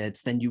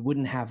benefits, then you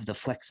wouldn't have the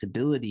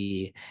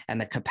flexibility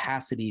and the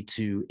capacity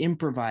to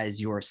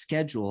improvise your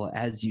schedule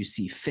as you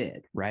see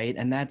fit, right?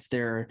 And that's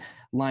their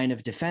line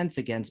of defense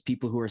against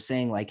people who are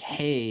saying like,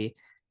 hey,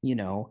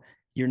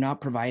 you're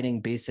not providing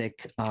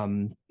basic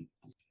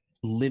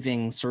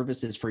living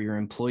services for your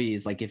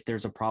employees. Like if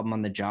there's a problem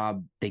on the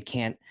job, they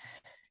can't,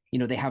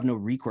 they have no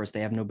recourse. They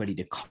have nobody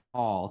to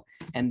call.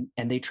 And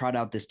they trot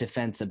out this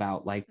defense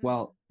about like,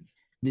 well,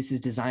 this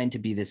is designed to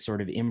be this sort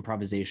of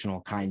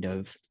improvisational kind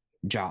of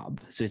job.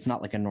 So it's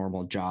not like a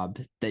normal job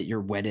that you're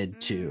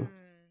wedded to.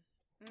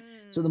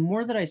 So the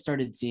more that I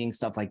started seeing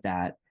stuff like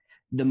that,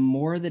 the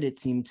more that it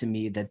seemed to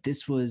me that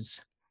this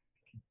was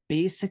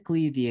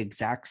basically the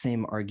exact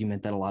same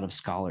argument that a lot of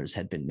scholars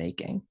had been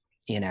making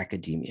in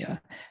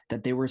academia,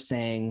 that they were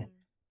saying,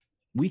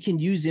 we can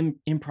use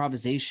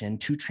improvisation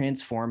to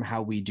transform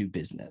how we do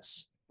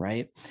business,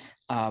 right?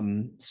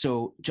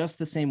 So just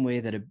the same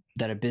way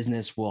that a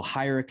business will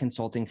hire a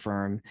consulting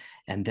firm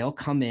and they'll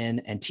come in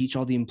and teach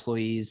all the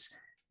employees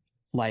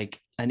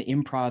like an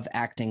improv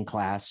acting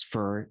class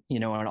for,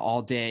 an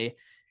all-day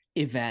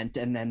event.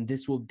 And then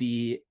this will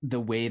be the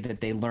way that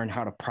they learn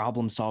how to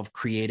problem solve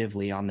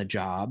creatively on the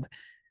job.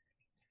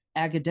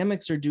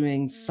 Academics are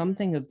doing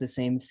something of the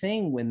same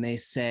thing when they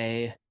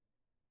say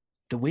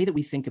the way that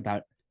we think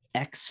about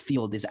X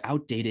field is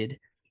outdated.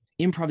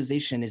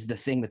 Improvisation is the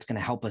thing that's going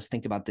to help us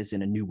think about this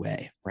in a new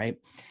way, right?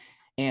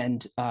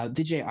 And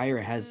Vijay Iyer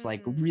has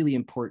like really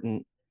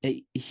important,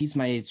 he's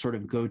my sort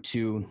of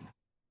go-to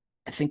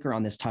thinker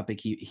on this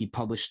topic. He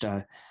published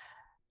a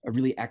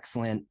really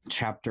excellent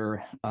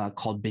chapter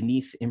called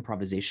Beneath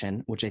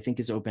Improvisation, which I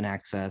think is open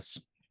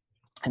access,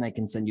 and I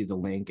can send you the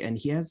link. And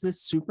he has this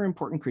super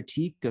important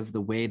critique of the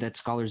way that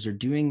scholars are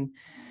doing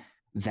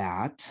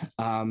that.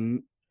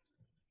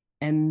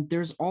 And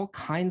there's all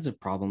kinds of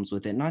problems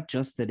with it, not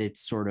just that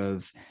it's sort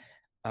of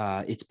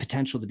its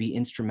potential to be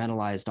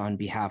instrumentalized on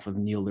behalf of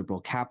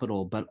neoliberal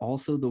capital, but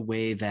also the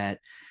way that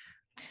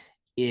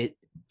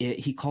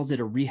he calls it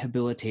a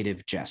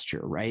rehabilitative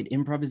gesture, right?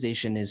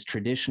 Improvisation is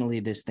traditionally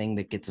this thing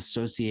that gets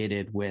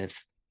associated with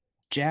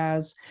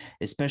jazz,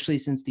 especially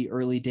since the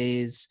early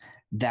days.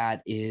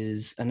 That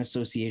is an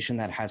association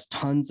that has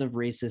tons of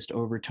racist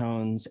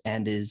overtones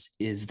and is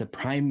the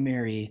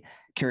primary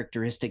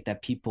characteristic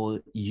that people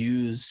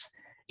use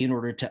in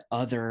order to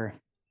other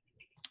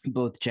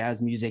both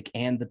jazz music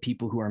and the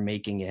people who are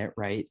making it,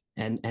 right?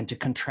 And to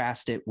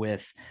contrast it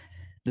with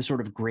the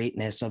sort of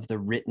greatness of the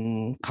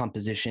written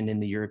composition in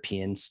the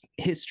European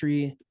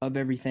history of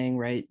everything,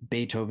 right?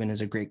 Beethoven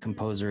is a great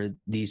composer.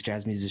 These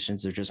jazz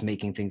musicians are just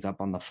making things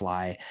up on the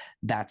fly.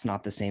 That's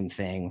not the same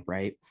thing,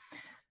 right?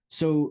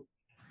 So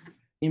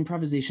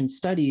improvisation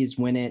studies,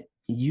 when it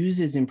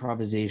uses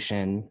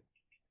improvisation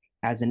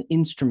as an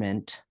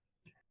instrument,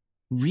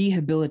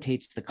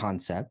 rehabilitates the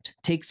concept,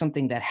 takes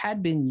something that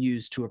had been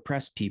used to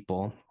oppress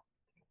people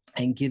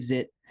and gives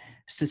it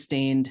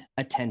sustained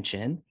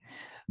attention,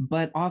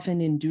 but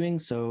often in doing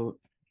so,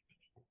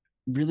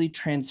 really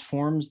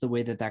transforms the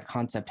way that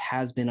concept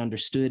has been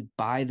understood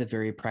by the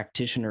very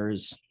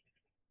practitioners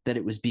that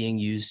it was being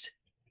used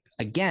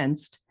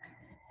against.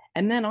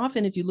 And then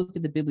often, if you look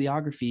at the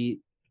bibliography,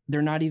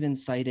 they're not even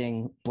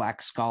citing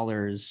Black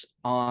scholars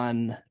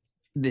on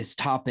this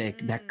topic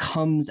that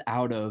comes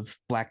out of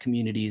Black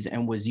communities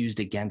and was used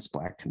against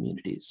Black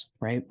communities,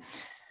 right?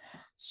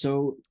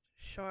 So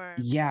sure,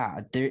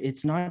 yeah,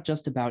 it's not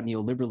just about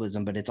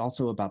neoliberalism, but it's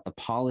also about the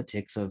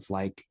politics of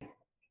like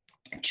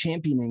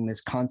championing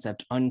this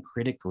concept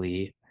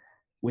uncritically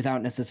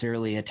without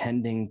necessarily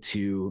attending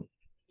to,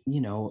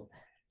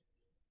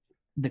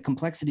 the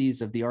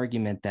complexities of the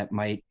argument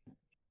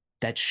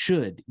that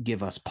should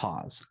give us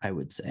pause, I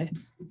would say.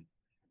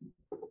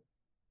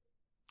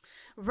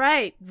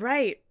 Right,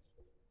 right.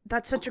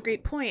 That's such a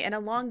great point. And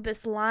along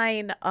this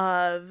line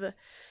of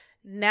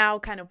now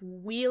kind of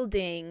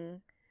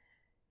wielding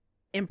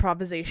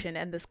improvisation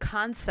and this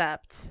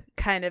concept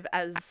kind of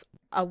as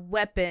a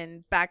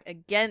weapon back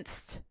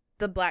against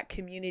the Black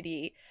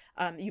community.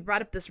 You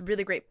brought up this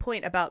really great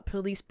point about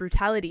police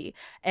brutality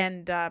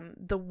and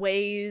the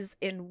ways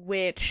in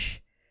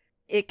which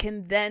it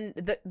can then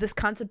this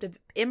concept of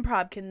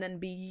improv can then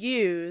be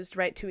used,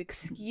 right, to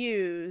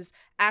excuse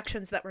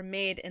actions that were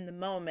made in the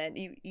moment.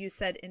 You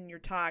said in your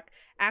talk,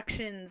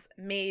 actions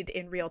made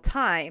in real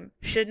time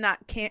should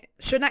not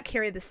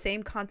carry the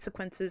same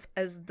consequences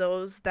as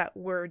those that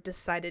were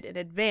decided in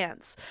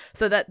advance,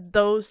 so that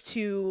those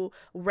two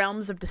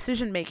realms of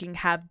decision making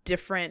have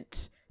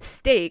different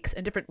stakes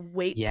and different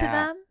weight to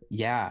them.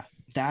 Yeah,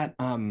 that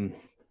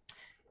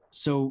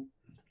so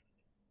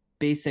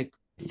basic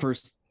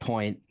first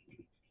point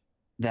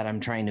that I'm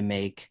trying to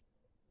make,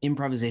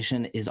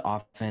 improvisation is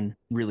often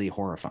really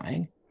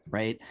horrifying,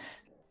 right?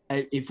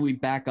 If we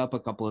back up a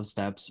couple of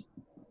steps,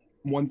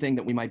 one thing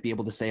that we might be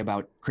able to say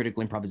about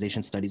critical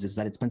improvisation studies is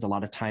that it spends a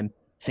lot of time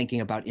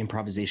thinking about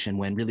improvisation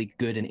when really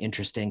good and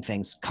interesting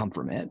things come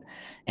from it.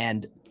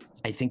 And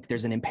I think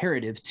there's an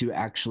imperative to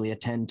actually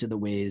attend to the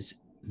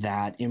ways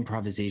that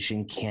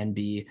improvisation can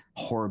be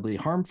horribly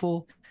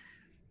harmful,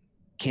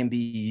 can be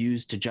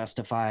used to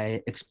justify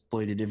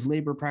exploitative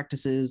labor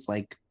practices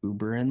like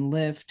Uber and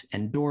Lyft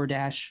and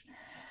DoorDash,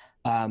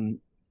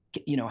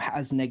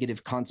 has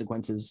negative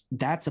consequences.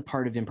 That's a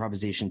part of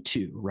improvisation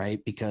too,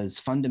 right? Because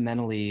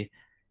fundamentally,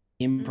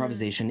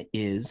 improvisation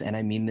is, and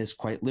I mean this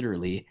quite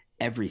literally,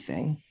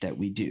 everything that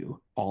we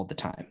do all the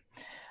time.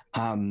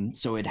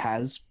 So it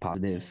has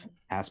positive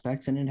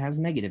aspects and it has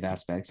negative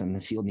aspects, and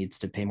the field needs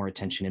to pay more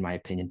attention, in my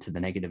opinion, to the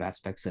negative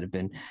aspects that have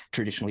been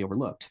traditionally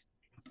overlooked.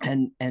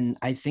 And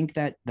I think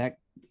that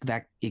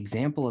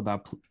example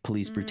about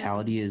police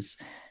brutality is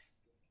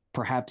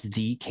perhaps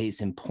the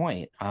case in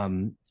point.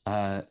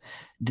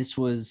 This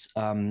was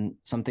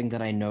something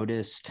that I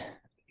noticed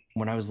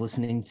when I was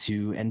listening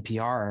to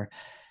NPR.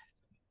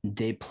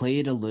 They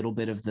played a little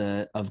bit of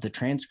the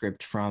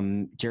transcript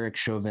from Derek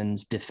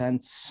Chauvin's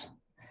defense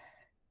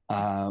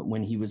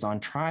when he was on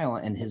trial,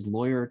 and his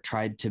lawyer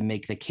tried to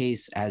make the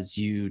case, as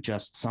you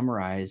just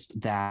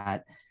summarized,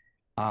 that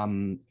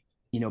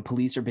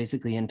police are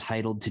basically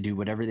entitled to do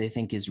whatever they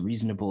think is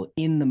reasonable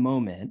in the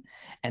moment.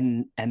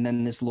 And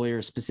then this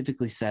lawyer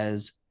specifically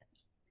says,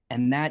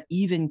 and that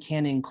even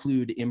can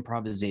include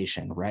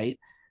improvisation, right?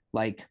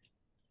 Like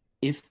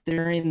if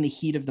they're in the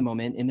heat of the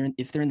moment and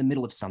if they're in the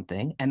middle of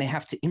something and they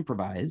have to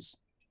improvise,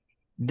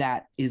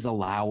 that is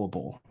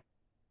allowable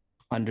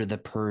under the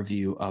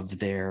purview of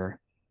their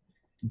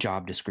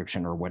job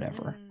description or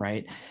whatever,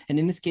 right? And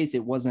in this case,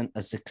 it wasn't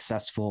a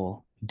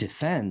successful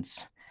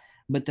defense,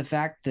 but the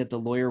fact that the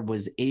lawyer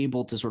was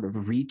able to sort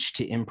of reach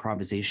to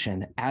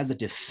improvisation as a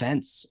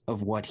defense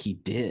of what he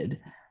did,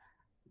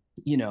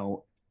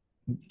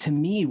 to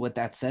me, what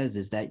that says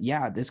is that,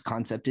 yeah, this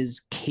concept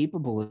is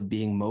capable of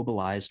being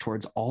mobilized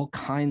towards all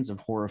kinds of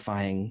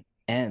horrifying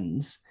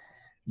ends,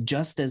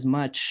 just as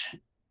much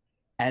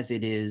as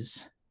it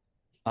is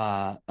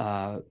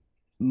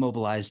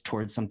mobilized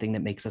towards something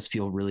that makes us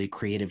feel really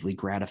creatively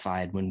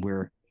gratified when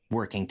we're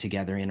working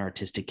together in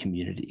artistic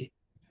community.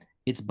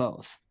 It's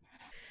both.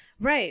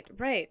 Right.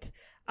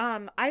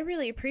 I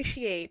really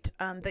appreciate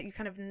that you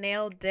kind of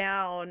nailed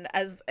down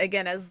as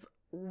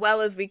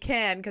well as we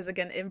can, because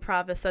again,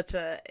 improv is such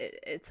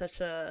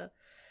a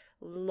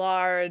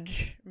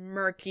large,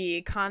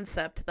 murky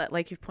concept that,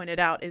 like you've pointed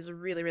out, is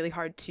really, really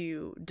hard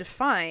to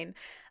define.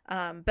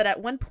 But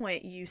at one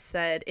point you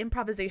said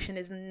improvisation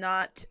is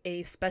not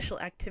a special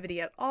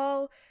activity at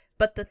all,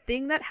 but the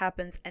thing that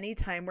happens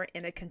anytime we're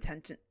in a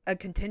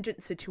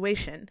contingent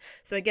situation.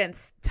 So again,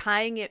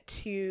 tying it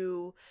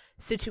to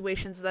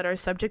situations that are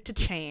subject to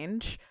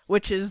change,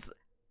 which is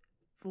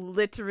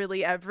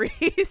literally every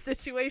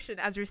situation,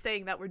 as you're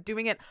saying, that we're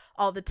doing it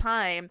all the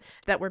time,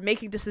 that we're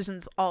making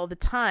decisions all the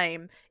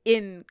time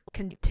in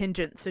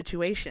contingent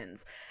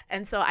situations.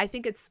 And so I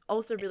think it's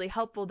also really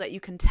helpful that you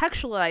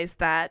contextualize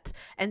that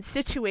and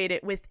situate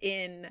it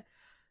within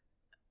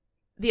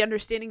the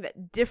understanding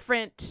that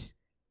different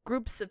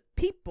groups of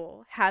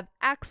people have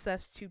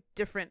access to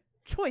different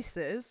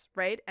choices,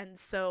 right? And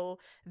so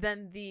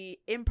then the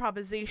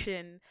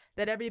improvisation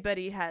that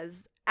everybody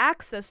has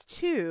access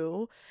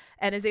to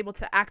and is able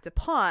to act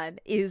upon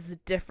is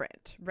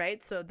different,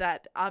 right? So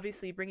that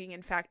obviously bringing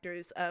in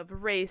factors of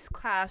race,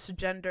 class,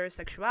 gender,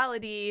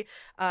 sexuality,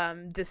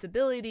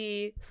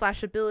 disability,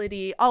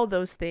 /ability, all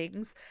those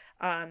things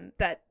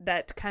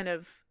that kind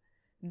of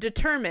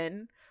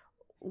determine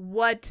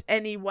what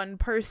any one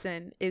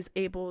person is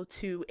able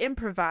to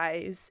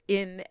improvise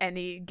in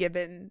any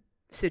given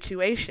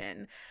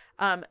situation.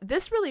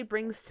 This really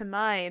brings to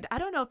mind, I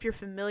don't know if you're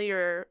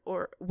familiar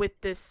or with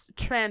this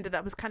trend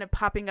that was kind of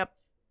popping up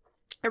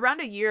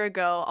around a year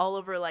ago all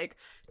over like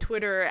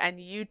Twitter and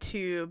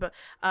YouTube,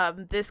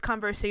 this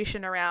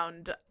conversation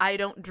around I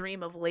don't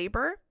dream of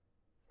labor.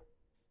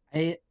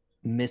 I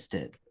missed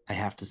it, I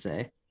have to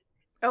say.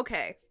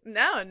 Okay.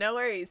 No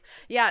worries.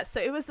 Yeah, so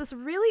it was this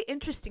really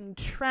interesting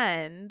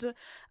trend,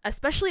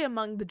 especially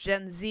among the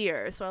Gen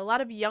Zers. So a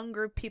lot of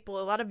younger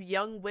people, a lot of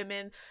young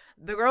women,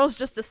 the girls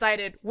just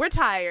decided, we're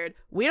tired.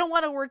 We don't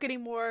want to work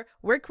anymore.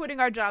 We're quitting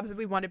our jobs if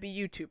we want to be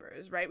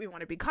YouTubers, right? We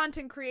want to be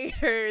content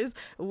creators.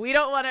 We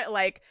don't want to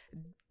like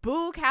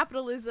boo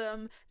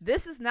capitalism.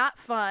 This is not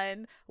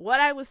fun. What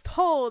I was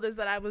told is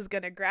that I was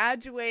going to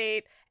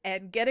graduate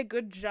and get a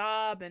good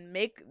job and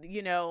make,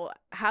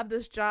 have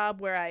this job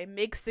where I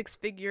make six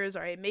figures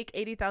or I make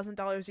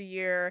 $80,000 a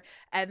year,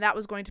 and that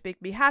was going to make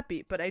me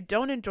happy. But I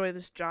don't enjoy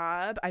this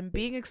job. I'm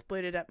being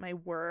exploited at my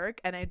work,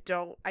 and I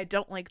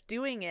don't like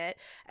doing it.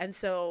 And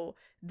so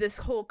this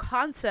whole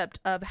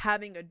concept of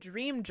having a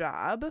dream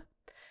job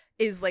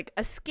is like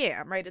a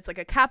scam, right? It's like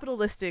a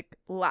capitalistic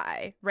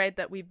lie, right?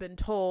 That we've been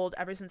told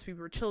ever since we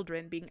were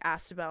children, being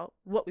asked about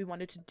what we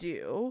wanted to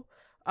do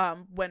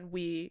when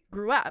we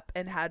grew up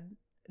and had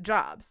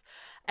jobs.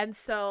 And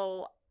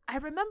so I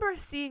remember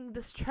seeing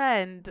this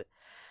trend,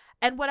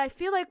 and what I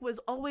feel like was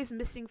always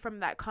missing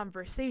from that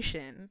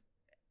conversation,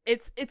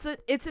 it's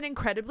an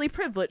incredibly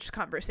privileged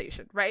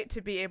conversation, right?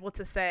 To be able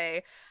to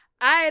say,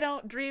 I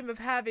don't dream of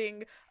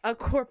having a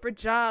corporate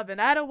job, and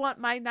I don't want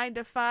my 9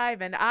 to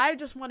 5, and I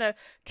just want to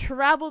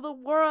travel the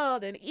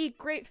world and eat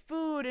great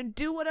food and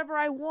do whatever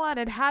I want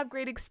and have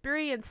great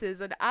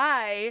experiences, and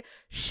I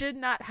should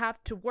not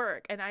have to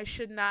work, and I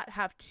should not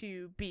have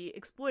to be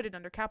exploited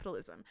under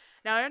capitalism.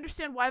 Now, I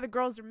understand why the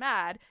girls are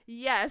mad.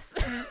 Yes,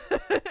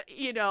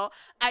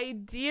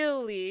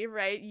 ideally,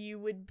 right, you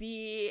would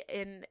be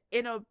in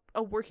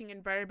a working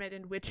environment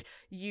in which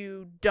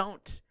you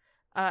don't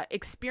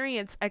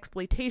experience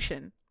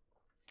exploitation.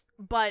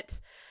 But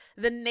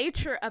the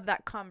nature of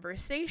that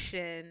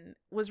conversation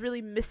was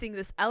really missing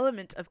this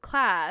element of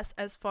class,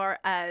 as far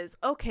as,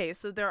 okay,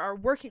 so there are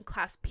working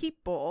class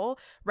people,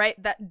 right,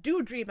 that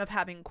do dream of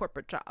having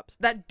corporate jobs,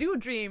 that do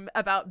dream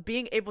about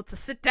being able to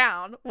sit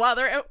down while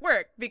they're at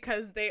work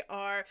because they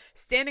are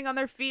standing on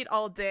their feet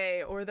all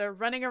day, or they're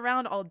running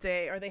around all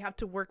day, or they have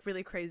to work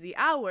really crazy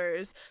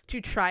hours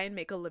to try and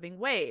make a living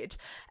wage.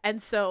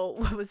 And so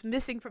what was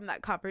missing from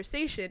that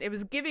conversation, it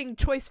was giving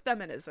choice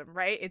feminism,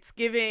 right? It's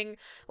giving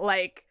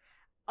like,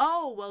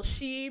 oh, well,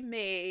 she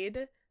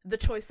made the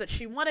choice that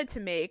she wanted to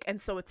make, and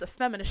so it's a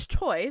feminist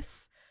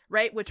choice,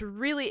 right? Which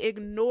really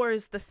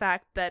ignores the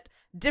fact that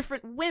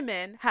different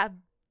women have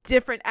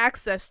different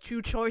access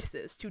to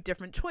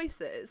different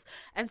choices.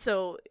 And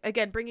so,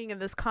 again, bringing in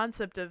this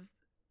concept of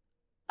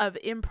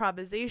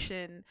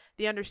improvisation,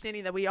 the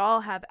understanding that we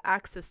all have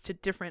access to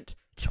different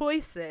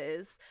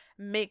choices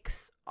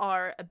makes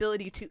our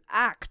ability to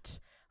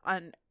act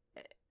on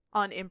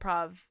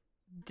improv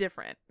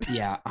different.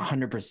 Yeah,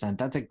 100%.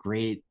 That's a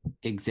great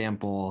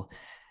example,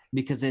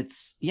 because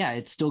it's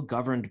still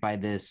governed by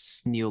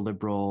this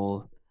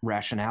neoliberal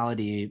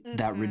rationality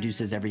that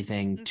reduces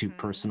everything to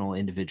personal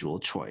individual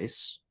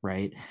choice,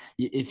 right?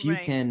 If you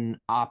can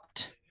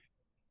opt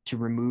to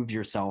remove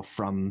yourself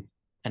from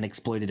an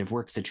exploitative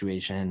work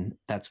situation,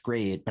 that's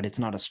great, but it's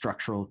not a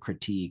structural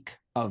critique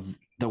of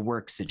the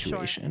work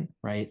situation,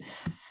 right?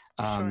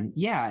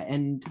 Yeah,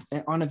 and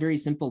on a very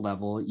simple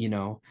level,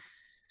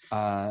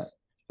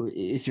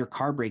 if your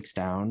car breaks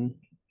down,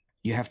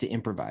 you have to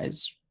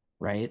improvise,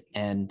 right?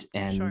 And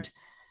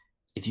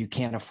if you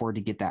can't afford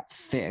to get that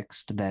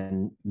fixed,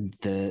 then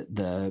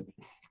the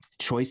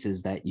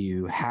choices that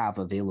you have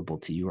available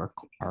to you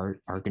are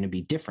going to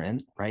be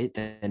different, right?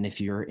 Than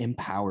if you're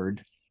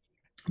empowered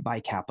by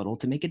capital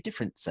to make a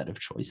different set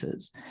of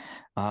choices.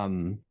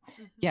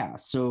 Yeah.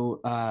 So,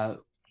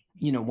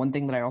 one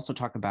thing that I also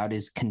talk about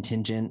is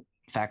contingent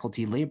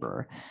faculty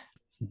labor,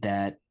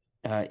 that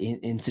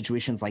in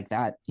situations like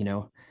that,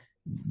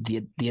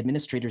 the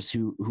administrators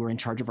who are in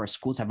charge of our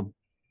schools have a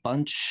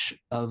bunch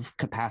of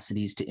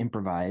capacities to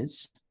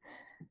improvise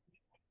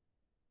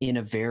in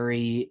a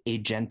very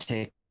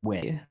agentic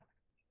way.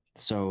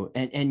 So,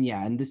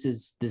 and this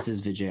is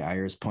Vijay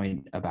Iyer's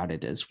point about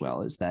it as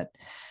well, is that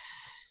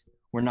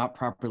we're not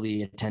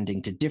properly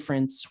attending to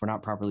difference. We're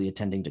not properly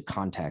attending to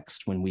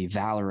context when we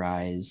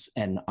valorize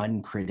and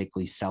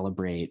uncritically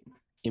celebrate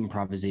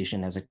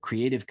improvisation as a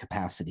creative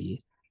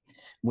capacity,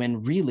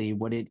 when really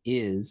what it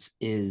is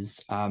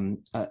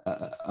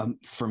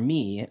for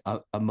me,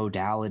 a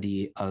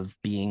modality of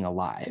being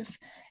alive.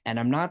 And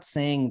I'm not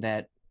saying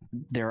that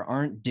there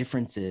aren't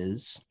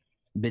differences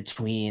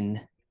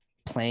between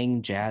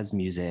playing jazz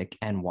music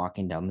and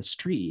walking down the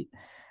street.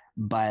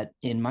 But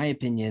in my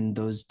opinion,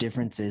 those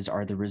differences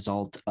are the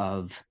result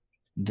of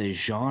the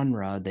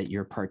genre that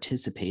you're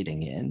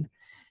participating in,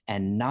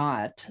 and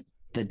not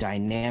the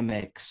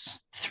dynamics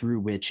through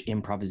which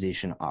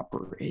improvisation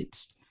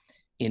operates.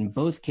 In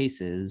both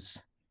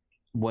cases,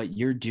 what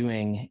you're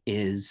doing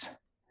is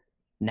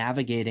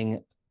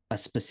navigating a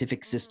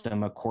specific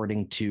system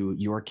according to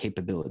your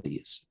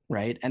capabilities,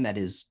 right? And that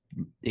is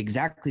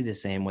exactly the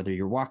same whether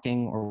you're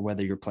walking or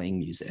whether you're playing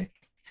music.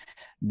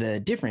 The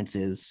difference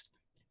is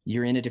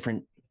you're in a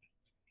different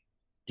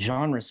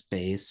genre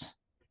space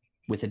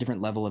with a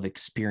different level of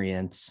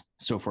experience,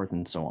 so forth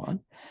and so on.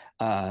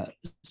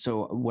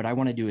 So what I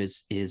want to do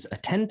is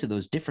attend to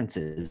those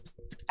differences.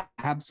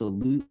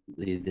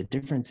 Absolutely, the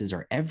differences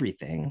are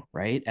everything,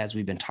 right? As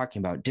we've been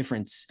talking about,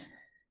 difference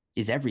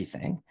is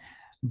everything,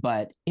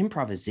 but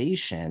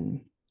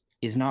improvisation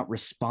is not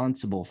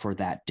responsible for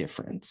that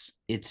difference.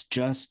 It's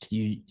just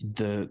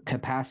the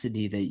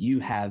capacity that you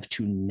have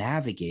to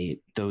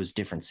navigate those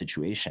different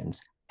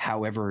situations,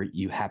 however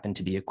you happen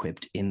to be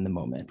equipped in the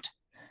moment.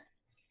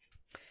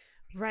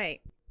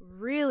 Right.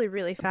 Really,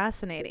 really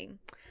fascinating.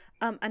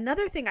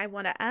 Another thing I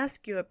want to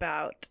ask you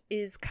about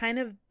is kind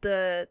of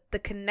the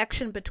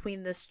connection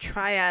between this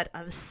triad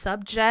of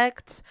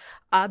subject,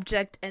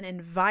 object, and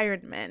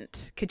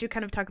environment. Could you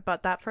kind of talk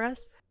about that for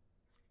us?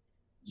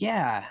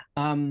 Yeah.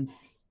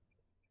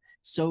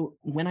 So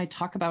when I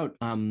talk about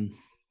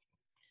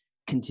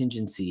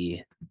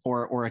contingency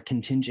or a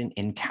contingent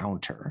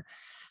encounter,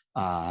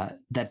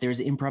 that there's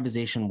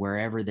improvisation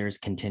wherever there's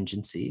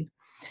contingency,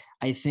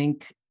 I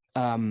think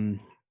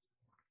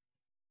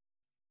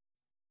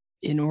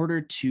in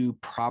order to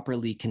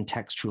properly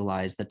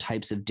contextualize the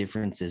types of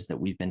differences that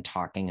we've been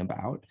talking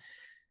about,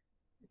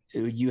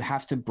 you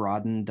have to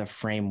broaden the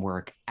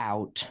framework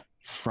out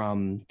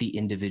from the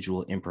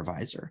individual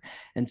improviser.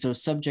 And so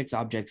subjects,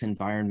 objects,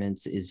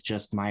 environments is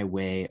just my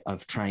way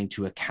of trying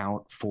to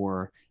account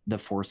for the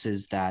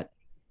forces that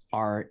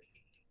are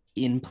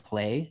in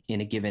play in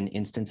a given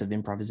instance of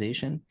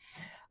improvisation.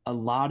 A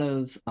lot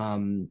of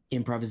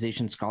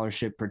improvisation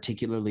scholarship,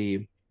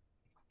 particularly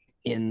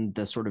in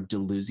the sort of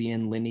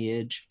Deleuzian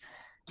lineage,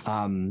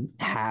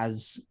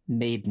 has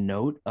made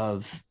note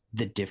of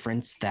the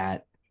difference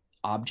that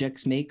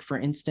objects make, for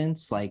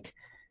instance. Like,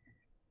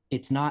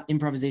 it's not,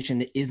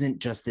 improvisation isn't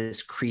just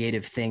this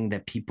creative thing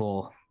that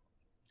people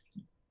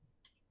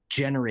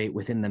generate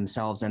within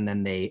themselves and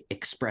then they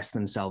express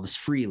themselves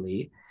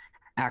freely.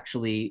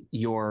 Actually,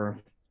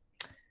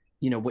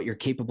 what you're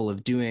capable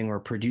of doing or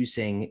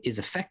producing is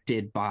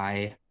affected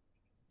by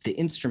the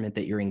instrument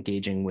that you're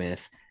engaging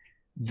with,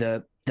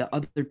 the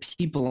other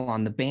people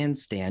on the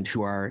bandstand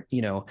who are,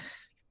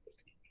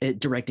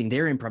 directing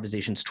their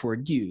improvisations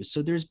toward you.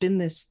 So there's been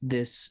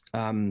this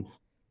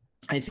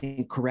I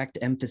think, correct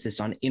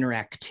emphasis on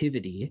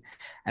interactivity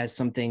as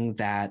something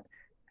that,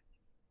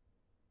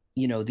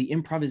 the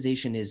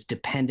improvisation is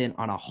dependent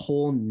on a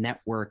whole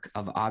network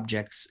of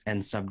objects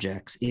and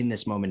subjects in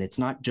this moment. It's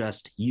not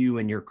just you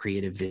and your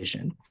creative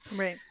vision.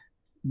 Right.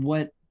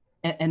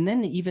 And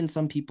then even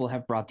some people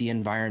have brought the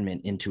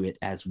environment into it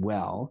as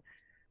well,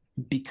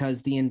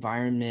 because the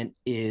environment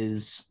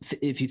is,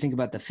 if you think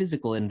about the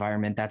physical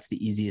environment, that's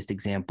the easiest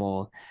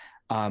example.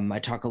 I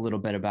talk a little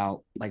bit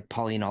about like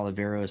Pauline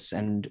Oliveros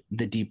and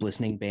the Deep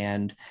Listening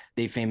Band.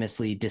 They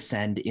famously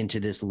descend into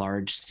this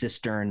large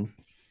cistern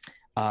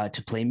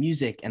to play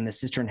music, and the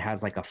cistern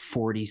has like a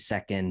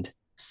 40-second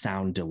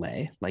sound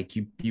delay. Like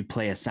you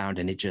play a sound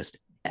and it just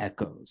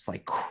echoes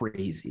like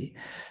crazy.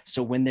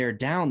 So when they're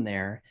down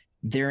there,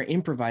 they're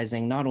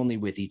improvising not only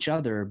with each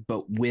other,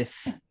 but with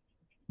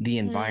the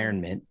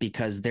environment,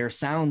 because their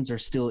sounds are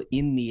still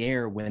in the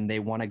air when they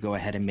want to go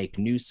ahead and make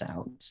new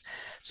sounds.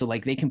 So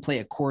like they can play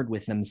a chord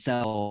with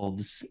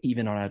themselves,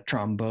 even on a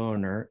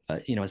trombone or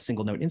a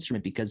single note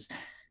instrument, because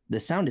the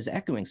sound is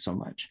echoing so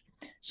much.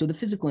 So the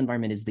physical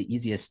environment is the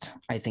easiest,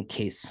 I think,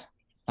 case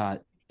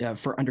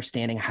for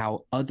understanding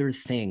how other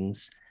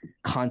things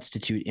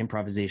constitute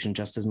improvisation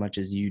just as much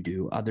as you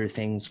do. Other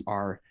things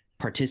are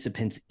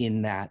participants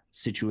in that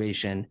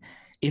situation,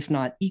 if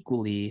not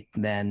equally,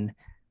 then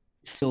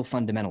still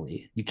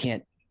fundamentally. You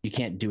can't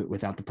do it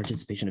without the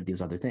participation of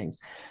these other things.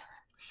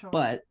 Sure.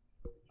 But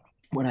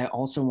what I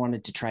also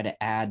wanted to try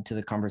to add to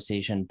the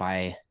conversation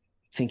by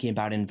thinking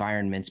about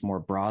environments more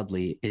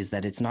broadly is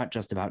that it's not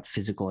just about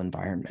physical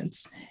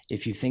environments.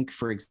 If you think,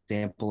 for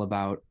example,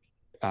 about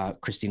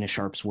Christina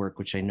Sharp's work,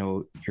 which I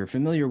know you're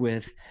familiar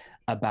with,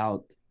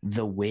 about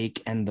the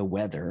wake and the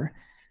weather,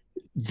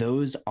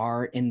 those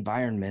are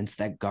environments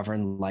that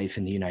govern life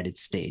in the United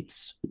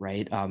States,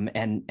 right?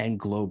 And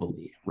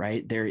globally,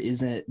 right? There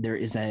is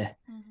a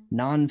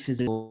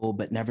non-physical,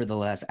 but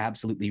nevertheless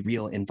absolutely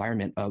real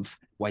environment of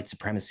white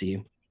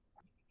supremacy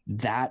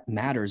that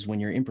matters when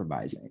you're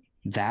improvising.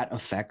 That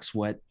affects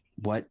what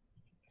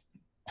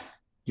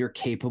you're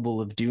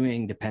capable of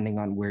doing depending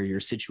on where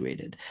you're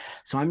situated.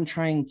 So I'm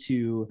trying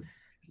to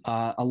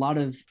a lot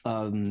of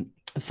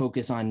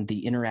focus on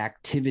the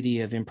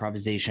interactivity of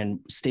improvisation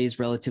stays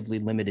relatively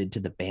limited to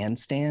the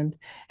bandstand.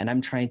 And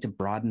I'm trying to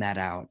broaden that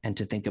out and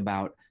to think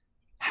about,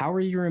 how are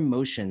your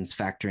emotions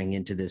factoring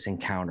into this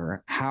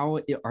encounter? How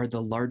are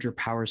the larger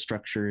power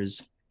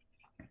structures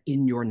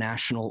in your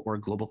national or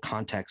global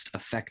context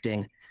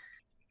affecting,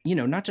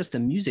 not just the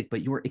music,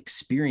 but your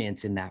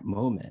experience in that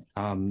moment?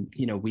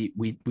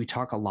 We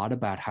talk a lot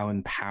about how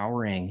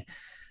empowering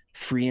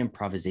free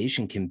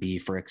improvisation can be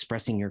for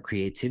expressing your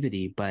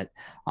creativity, but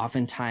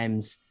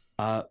oftentimes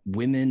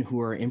women who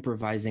are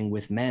improvising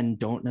with men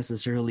don't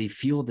necessarily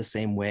feel the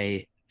same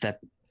way that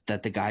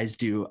the guys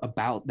do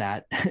about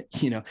that.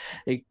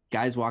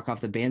 Guys walk off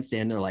the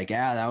bandstand, they're like,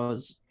 yeah, that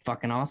was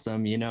fucking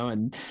awesome,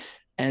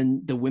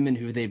 and the women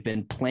who they've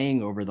been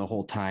playing over the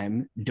whole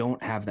time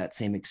don't have that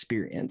same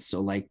experience.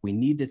 So like, we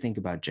need to think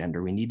about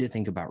gender, we need to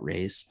think about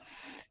race.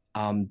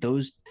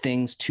 Those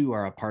things too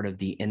are a part of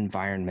the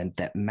environment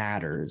that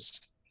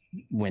matters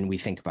when we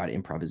think about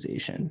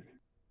improvisation.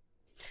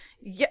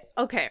 Yeah,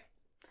 okay.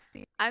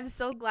 I'm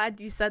so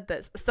glad you said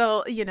this.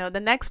 So, the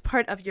next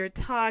part of your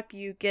talk,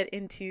 you get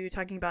into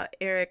talking about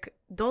Eric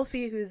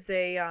Dolphy, who's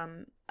a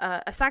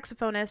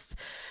saxophonist.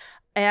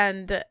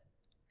 And,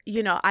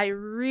 I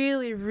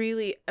really,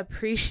 really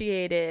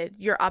appreciated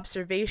your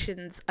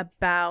observations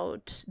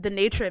about the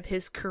nature of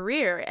his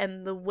career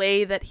and the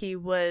way that he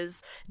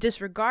was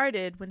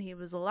disregarded when he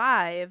was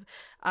alive,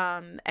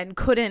 and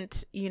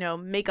couldn't,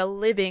 make a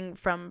living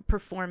from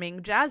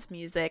performing jazz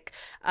music.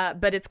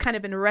 But it's kind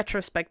of in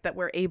retrospect that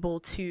we're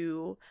able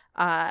to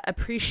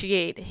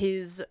appreciate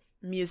his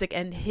music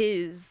and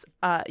his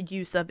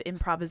use of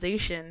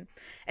improvisation.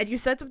 And you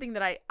said something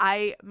that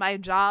my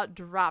jaw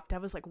dropped. I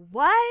was like,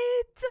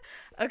 what?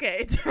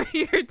 Okay, during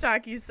your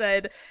talk you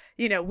said,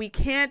 we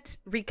can't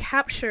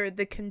recapture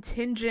the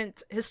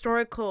contingent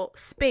historical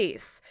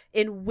space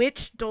in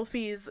which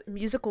Dolphy's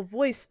musical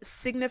voice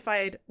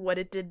signified what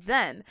it did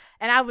then.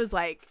 And I was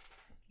like,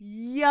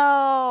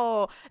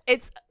 so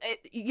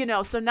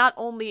not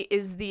only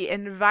is the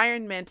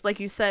environment, like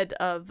you said,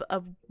 of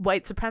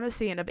white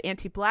supremacy and of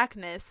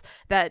anti-blackness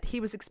that he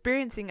was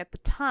experiencing at the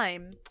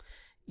time,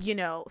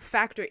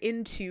 factor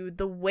into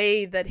the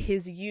way that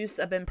his use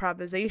of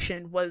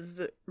improvisation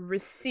was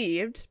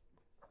received.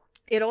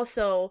 It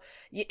also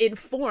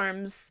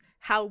informs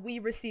how we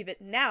receive it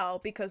now,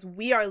 because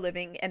we are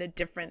living in a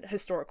different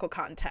historical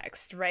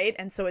context, right?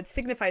 And so it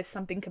signifies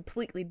something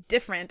completely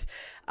different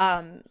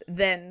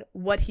than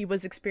what he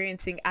was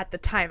experiencing at the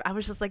time. I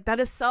was just like,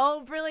 that is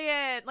so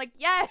brilliant. Like,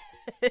 yes,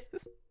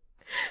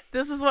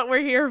 this is what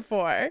we're here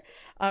for.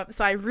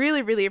 So I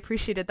really, really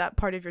appreciated that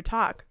part of your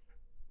talk.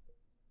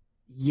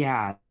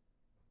 Yeah,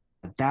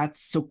 that's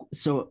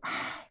so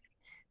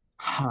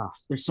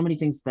there's so many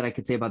things that I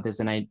could say about this,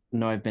 and I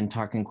know I've been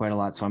talking quite a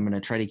lot, so I'm going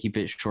to try to keep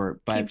it short.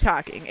 But keep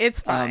talking,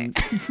 it's fine.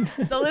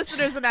 The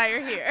listeners and I are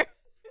here.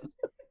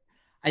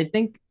 I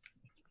think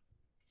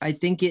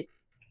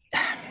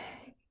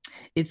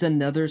it's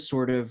another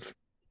sort of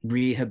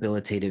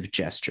rehabilitative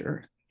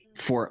gesture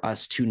for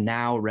us to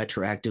now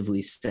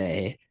retroactively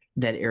say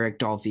that Eric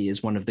Dolphy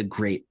is one of the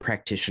great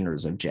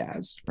practitioners of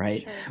jazz,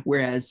 right? Sure.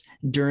 Whereas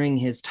during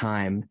his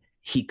time,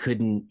 he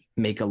couldn't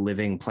make a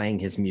living playing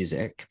his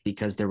music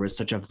because there was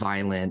such a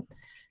violent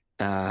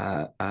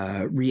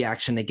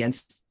reaction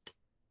against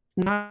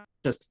not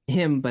just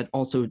him, but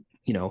also,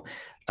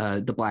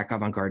 the Black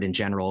avant-garde in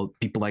general,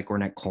 people like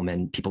Ornette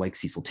Coleman, people like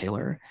Cecil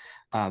Taylor,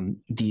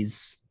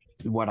 these,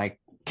 what I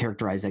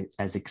characterize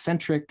as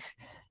eccentric,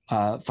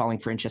 following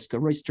Francesca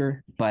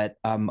Royster, but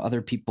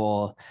other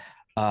people,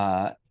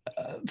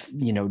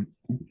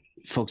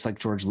 folks like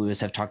George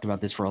Lewis have talked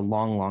about this for a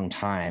long, long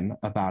time,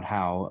 about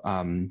how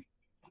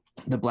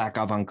the Black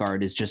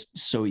avant-garde is just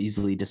so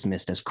easily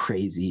dismissed as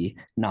crazy,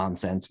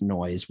 nonsense,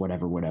 noise,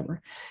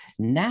 whatever.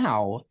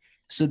 Now,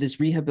 so this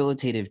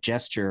rehabilitative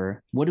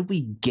gesture, what do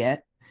we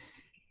get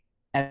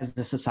as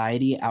a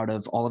society out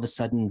of all of a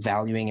sudden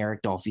valuing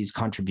Eric Dolphy's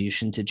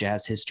contribution to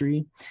jazz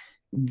history?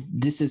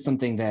 This is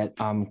something that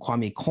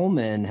Kwame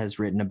Coleman has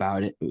written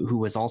about, who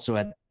was also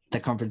at the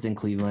conference in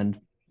Cleveland,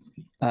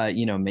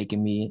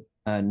 making me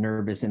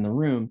nervous in the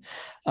room.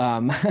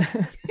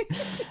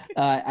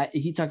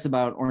 He talks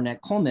about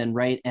Ornette Coleman,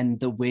 right? And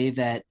the way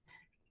that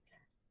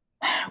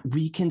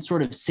we can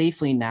sort of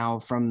safely now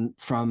from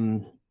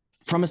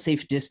a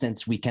safe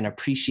distance, we can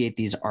appreciate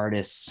these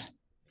artists,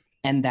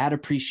 and that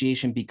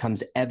appreciation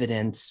becomes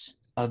evidence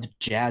of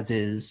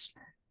jazz's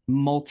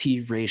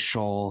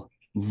multiracial,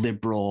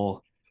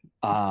 liberal,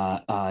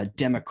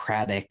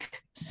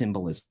 democratic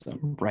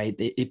symbolism, right?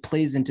 It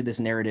plays into this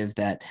narrative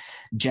that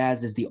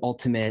jazz is the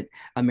ultimate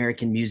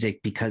American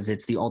music because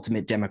it's the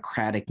ultimate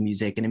democratic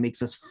music, and it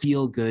makes us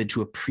feel good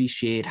to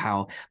appreciate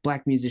how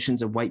Black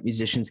musicians and white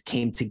musicians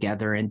came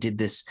together and did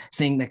this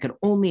thing that could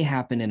only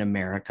happen in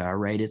America,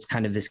 right? It's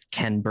kind of this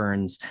Ken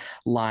Burns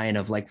line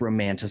of like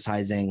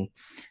romanticizing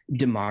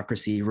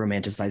democracy,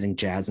 romanticizing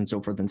jazz, and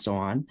so forth and so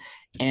on.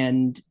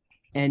 And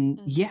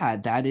yeah,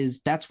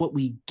 that's what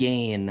we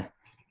gain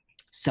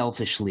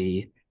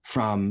selfishly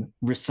from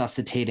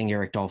resuscitating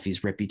Eric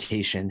Dolphy's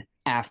reputation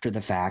after the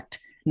fact,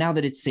 now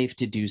that it's safe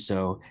to do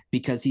so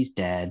because he's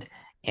dead.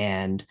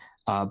 And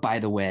by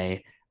the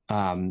way,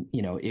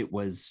 it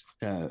was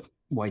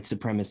white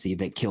supremacy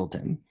that killed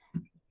him.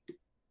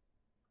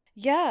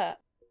 Yeah.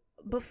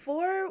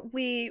 Before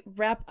we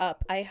wrap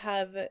up, I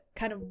have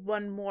kind of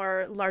one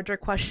more larger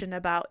question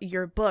about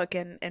your book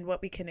and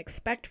what we can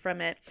expect from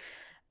it.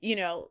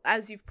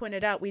 As you've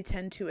pointed out, we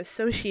tend to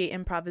associate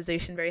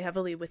improvisation very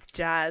heavily with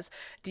jazz.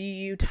 Do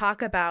you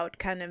talk about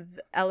kind of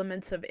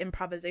elements of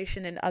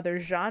improvisation in other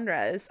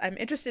genres? I'm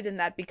interested in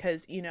that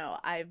because,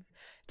 I've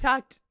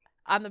talked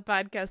on the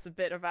podcast a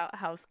bit about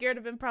how scared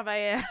of improv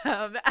I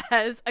am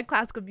as a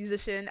classical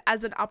musician,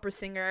 as an opera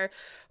singer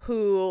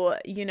who,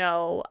 you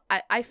know,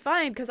 I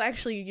find, because I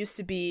actually used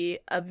to be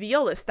a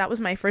violist. That was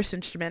my first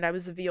instrument. I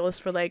was a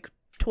violist for like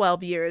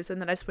 12 years,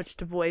 and then I switched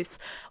to voice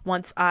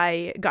once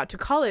I got to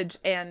college.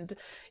 And,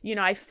 you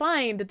know, I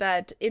find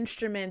that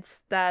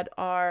instruments that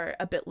are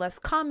a bit less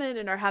common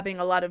and are having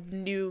a lot of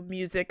new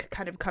music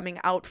kind of coming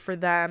out for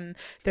them,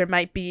 there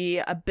might be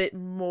a bit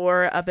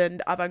more of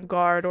an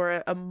avant-garde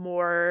or a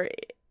more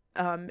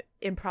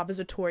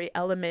improvisatory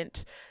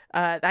element.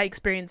 I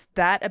experienced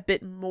that a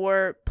bit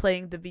more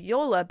playing the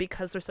viola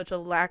because there's such a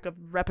lack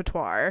of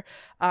repertoire.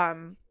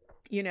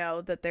 You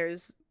know, that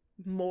there's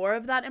more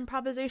of that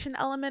improvisation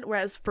element,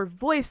 whereas for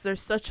voice there's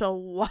such a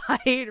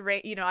wide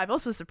range. You know, I'm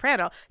also a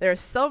soprano, there are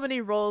so many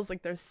roles,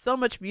 like there's so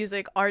much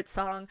music, art,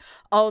 song,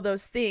 all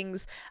those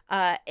things,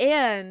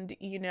 and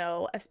you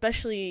know,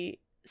 especially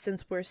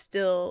since we're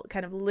still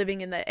kind of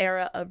living in the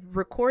era of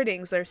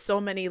recordings, there's so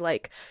many,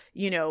 like,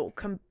 you know,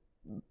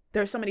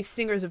 there's so many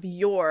singers of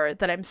yore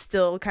that I'm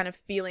still kind of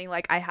feeling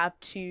like I have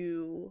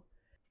to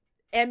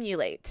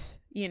emulate,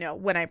 you know,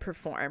 when I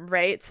perform,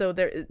 right? So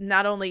there,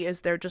 not only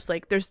is there just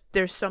like there's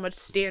so much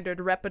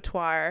standard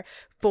repertoire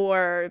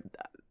for,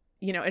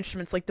 you know,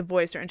 instruments like the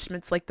voice or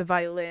instruments like the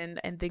violin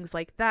and things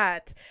like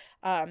that,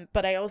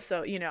 but I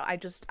also, you know,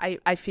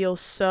 I feel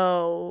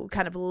so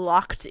kind of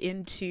locked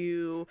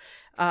into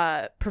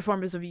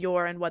performers of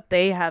yore and what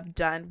they have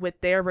done with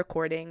their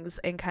recordings,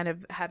 and kind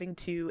of having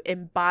to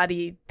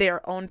embody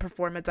their own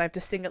performance. I have to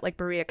sing it like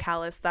Maria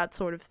Callas, that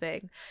sort of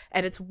thing.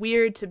 And it's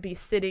weird to be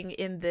sitting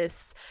in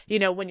this, you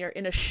know, when you're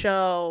in a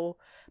show,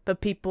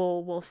 but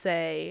people will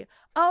say,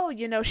 oh,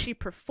 you know, she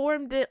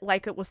performed it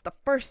like it was the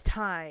first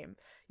time,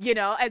 you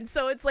know? And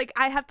so it's like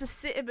I have to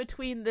sit in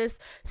between this,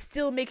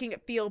 still making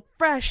it feel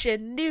fresh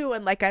and new,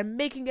 and like I'm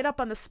making it up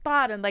on the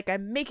spot, and like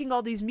I'm making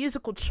all these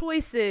musical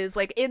choices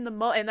like in the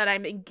and that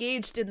I'm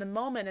engaged in the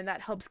moment, and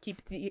that helps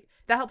keep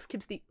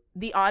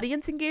the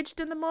audience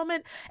engaged in the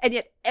moment. And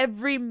yet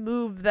every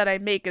move that I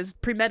make is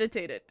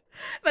premeditated,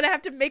 but I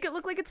have to make it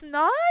look like it's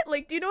not.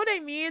 Like, do you know what I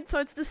mean? So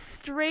it's this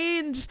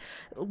strange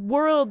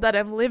world that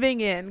I'm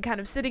living in, kind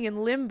of sitting in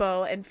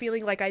limbo and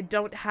feeling like I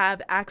don't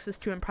have access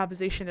to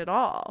improvisation at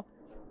all.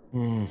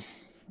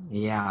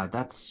 Yeah,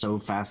 that's so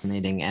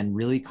fascinating and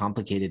really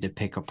complicated to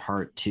pick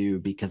apart too,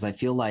 because I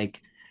feel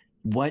like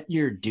what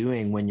you're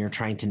doing when you're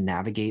trying to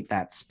navigate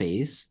that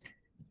space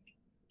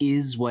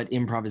is what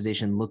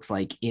improvisation looks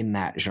like in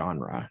that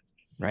genre,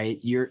 right?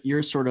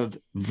 You're sort of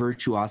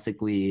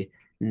virtuosically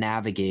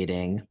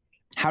navigating,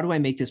 how do I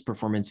make this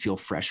performance feel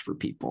fresh for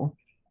people?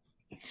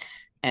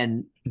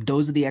 And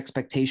those are the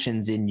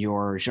expectations in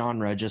your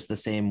genre, just the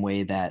same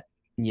way that,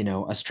 you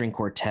know, a string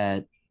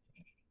quartet,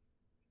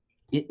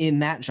 in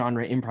that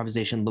genre,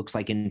 improvisation looks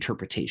like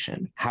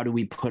interpretation. How do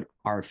we put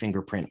our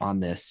fingerprint on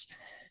this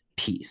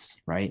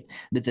piece, right?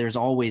 That there's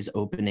always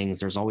openings,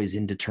 there's always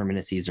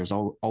indeterminacies, there's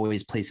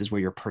always places where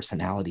your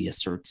personality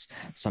asserts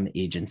some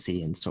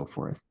agency and so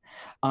forth.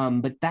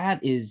 But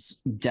that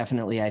is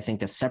definitely, I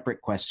think, a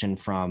separate question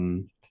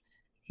from,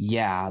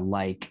 yeah,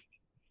 like,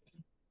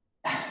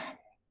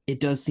 it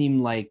does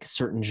seem like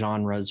certain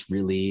genres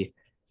really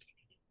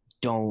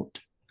don't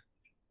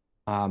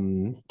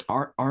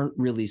aren't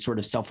really sort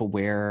of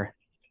self-aware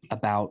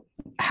about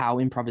how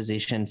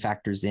improvisation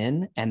factors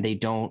in, and they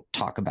don't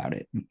talk about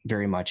it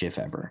very much, if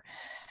ever.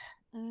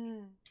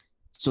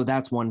 So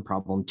that's one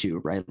problem too,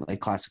 right? Like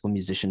classical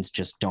musicians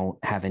just don't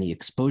have any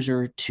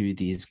exposure to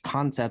these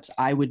concepts.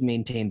 I would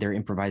maintain they're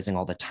improvising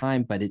all the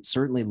time, but it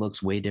certainly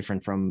looks way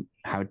different from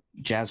how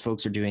jazz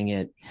folks are doing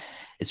it.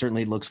 It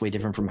certainly looks way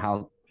different from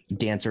how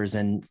dancers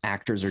and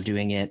actors are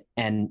doing it,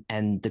 and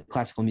the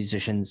classical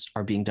musicians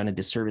are being done a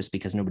disservice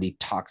because nobody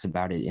talks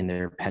about it in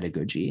their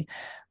pedagogy,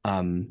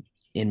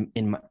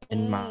 in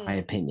my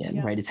opinion.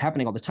 Yeah. Right, it's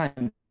happening all the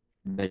time,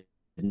 but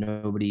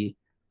nobody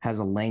has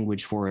a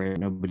language for it,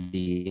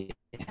 nobody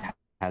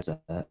has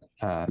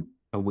a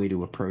way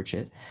to approach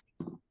it.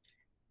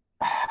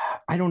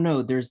 I don't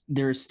know,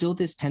 there's still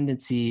this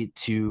tendency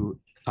to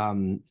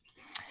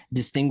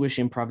distinguish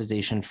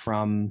improvisation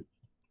from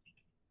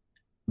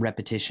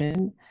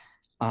repetition,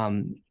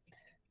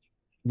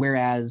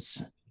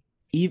 whereas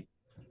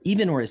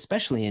even or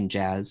especially in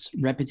jazz,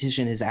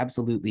 repetition is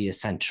absolutely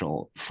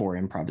essential for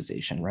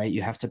improvisation, right?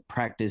 You have to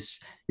practice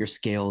your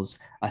scales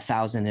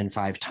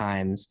 1,005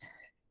 times,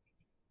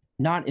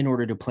 not in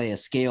order to play a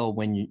scale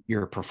when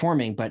you're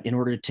performing, but in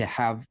order to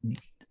have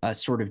a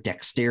sort of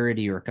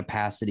dexterity or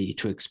capacity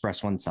to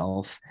express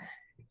oneself,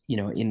 you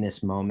know, in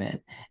this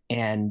moment.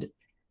 And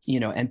you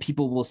know, and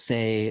people will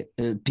say,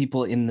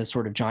 people in the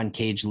sort of John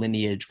Cage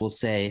lineage will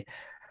say,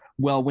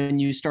 well, when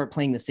you start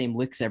playing the same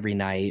licks every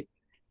night,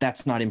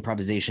 that's not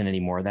improvisation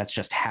anymore. That's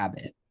just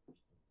habit.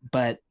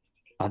 But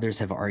others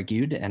have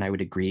argued, and I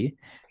would agree,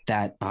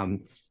 that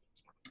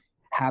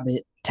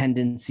habit,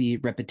 tendency,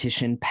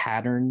 repetition,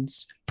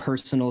 patterns,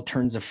 personal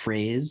turns of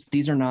phrase,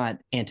 these are not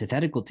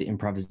antithetical to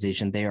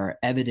improvisation. They are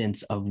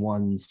evidence of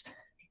one's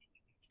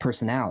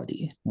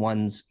personality,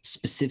 one's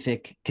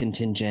specific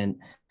contingent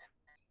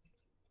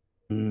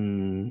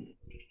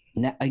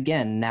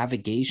again,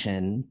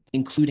 navigation,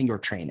 including your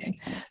training.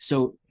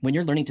 So when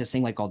you're learning to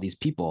sing like all these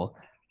people,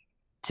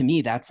 to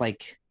me, that's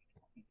like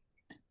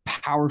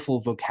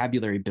powerful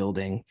vocabulary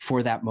building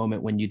for that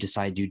moment when you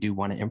decide you do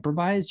want to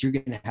improvise. You're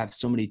going to have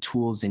so many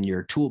tools in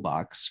your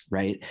toolbox,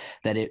 right?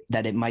 That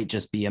it might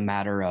just be a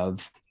matter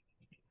of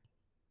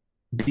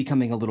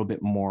becoming a little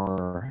bit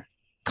more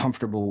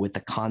comfortable with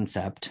the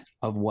concept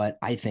of what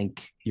I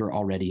think you're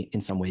already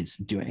in some ways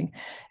doing.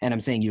 And I'm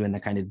saying you in the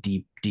kind of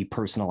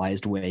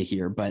depersonalized way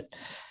here, but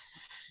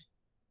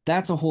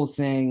that's a whole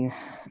thing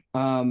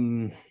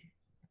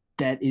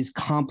that is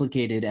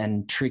complicated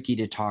and tricky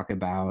to talk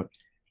about.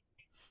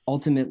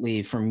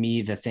 Ultimately, for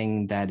me, the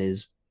thing that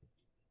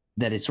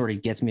it sort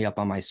of gets me up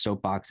on my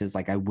soapbox is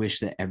like, I wish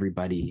that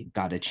everybody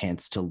got a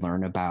chance to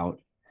learn about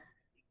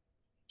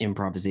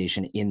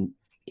improvisation in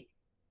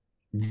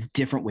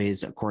different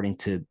ways according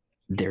to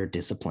their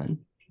discipline,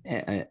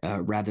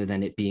 rather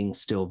than it being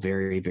still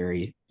very,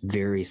 very,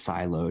 very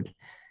siloed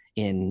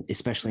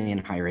especially in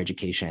higher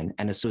education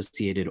and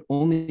associated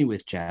only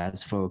with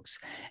jazz folks.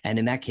 And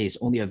in that case,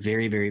 only a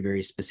very, very,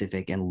 very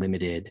specific and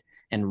limited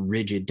and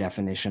rigid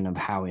definition of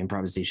how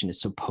improvisation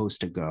is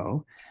supposed to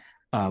go,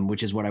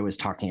 which is what I was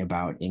talking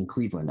about in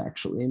Cleveland,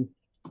 actually.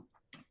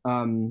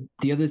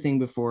 The other thing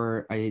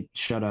before I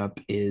shut up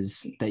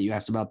is that you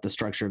asked about the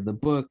structure of the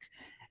book.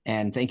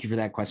 And thank you for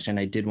that question.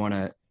 I did want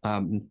to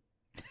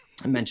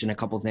mention a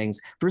couple things.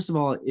 First of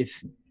all,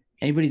 if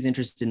anybody's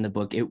interested in the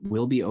book, it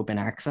will be open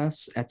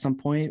access at some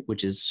point,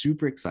 which is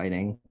super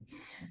exciting.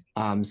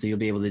 So you'll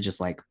be able to just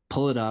like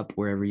pull it up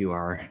wherever you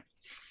are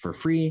for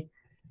free.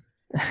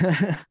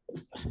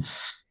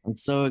 I'm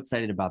so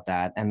excited about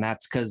that. And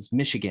that's because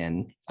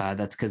Michigan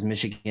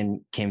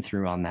came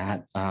through on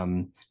that,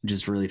 which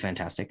is really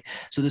fantastic.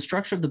 So the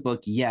structure of the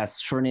book,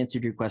 yes, short answer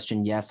to your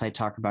question, yes, I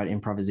talk about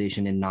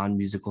improvisation in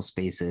non-musical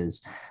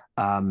spaces.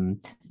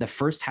 The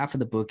first half of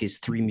the book is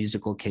 3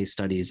 musical case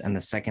studies, and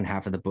the second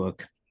half of the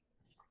book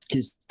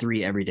is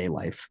 3 everyday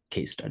life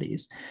case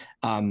studies.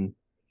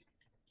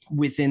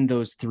 Within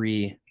those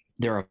 3,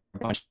 there are a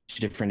bunch of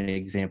different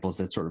examples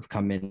that sort of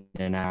come in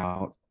and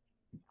out.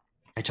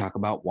 I talk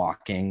about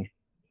walking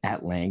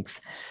at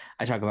length.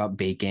 I talk about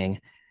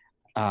baking,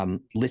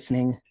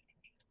 listening,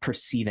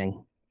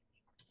 perceiving.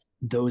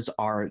 Those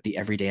are the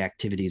everyday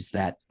activities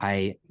that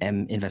I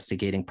am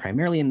investigating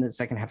primarily in the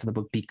second half of the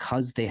book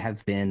because they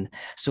have been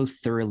so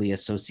thoroughly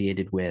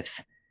associated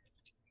with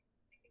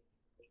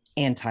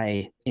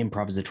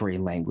anti-improvisatory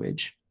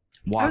language.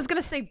 I was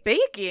going to say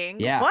baking.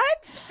 Yeah.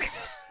 What?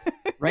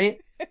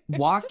 Right?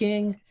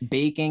 Walking,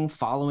 baking,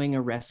 following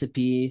a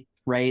recipe,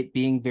 right?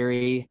 Being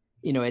very,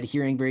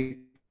 adhering very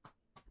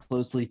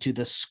closely to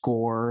the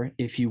score,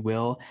 if you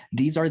will.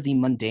 These are the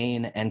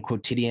mundane and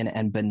quotidian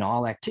and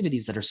banal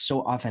activities that are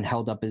so often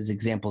held up as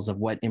examples of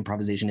what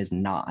improvisation is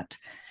not.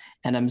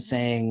 And I'm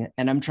saying,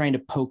 and I'm trying to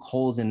poke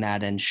holes in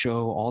that and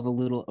show all the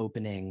little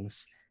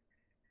openings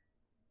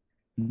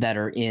that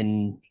are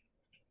in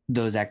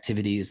those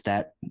activities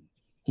that,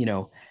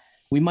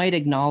 we might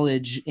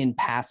acknowledge in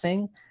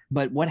passing,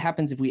 but what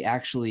happens if we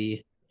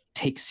actually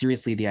take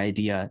seriously the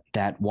idea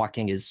that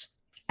walking is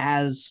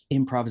as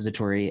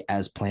improvisatory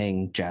as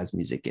playing jazz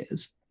music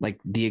is, like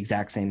the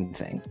exact same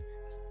thing?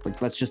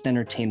 Like, let's just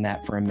entertain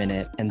that for a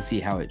minute and see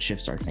how it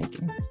shifts our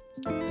thinking.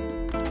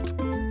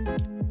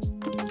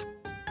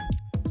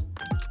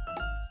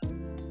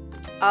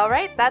 All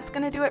right, that's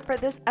going to do it for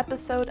this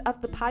episode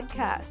of the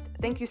podcast.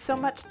 Thank you so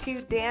much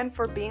to Dan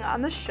for being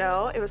on the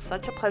show. It was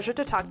such a pleasure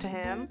to talk to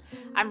him.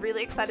 I'm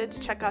really excited to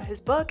check out his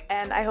book,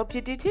 and I hope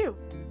you do too.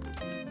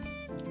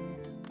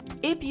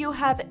 If you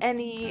have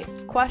any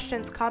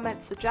questions,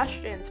 comments,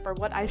 suggestions for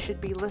what I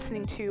should be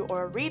listening to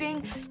or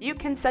reading, you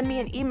can send me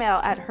an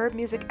email at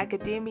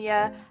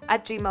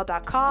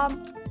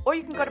hermusicacademia@gmail.com, or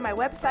you can go to my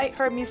website,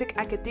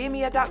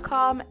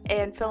 hermusicacademia.com,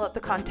 and fill out the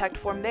contact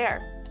form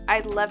there.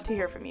 I'd love to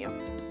hear from you.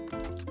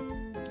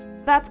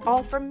 That's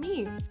all from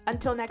me.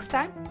 Until next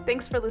time,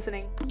 thanks for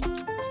listening.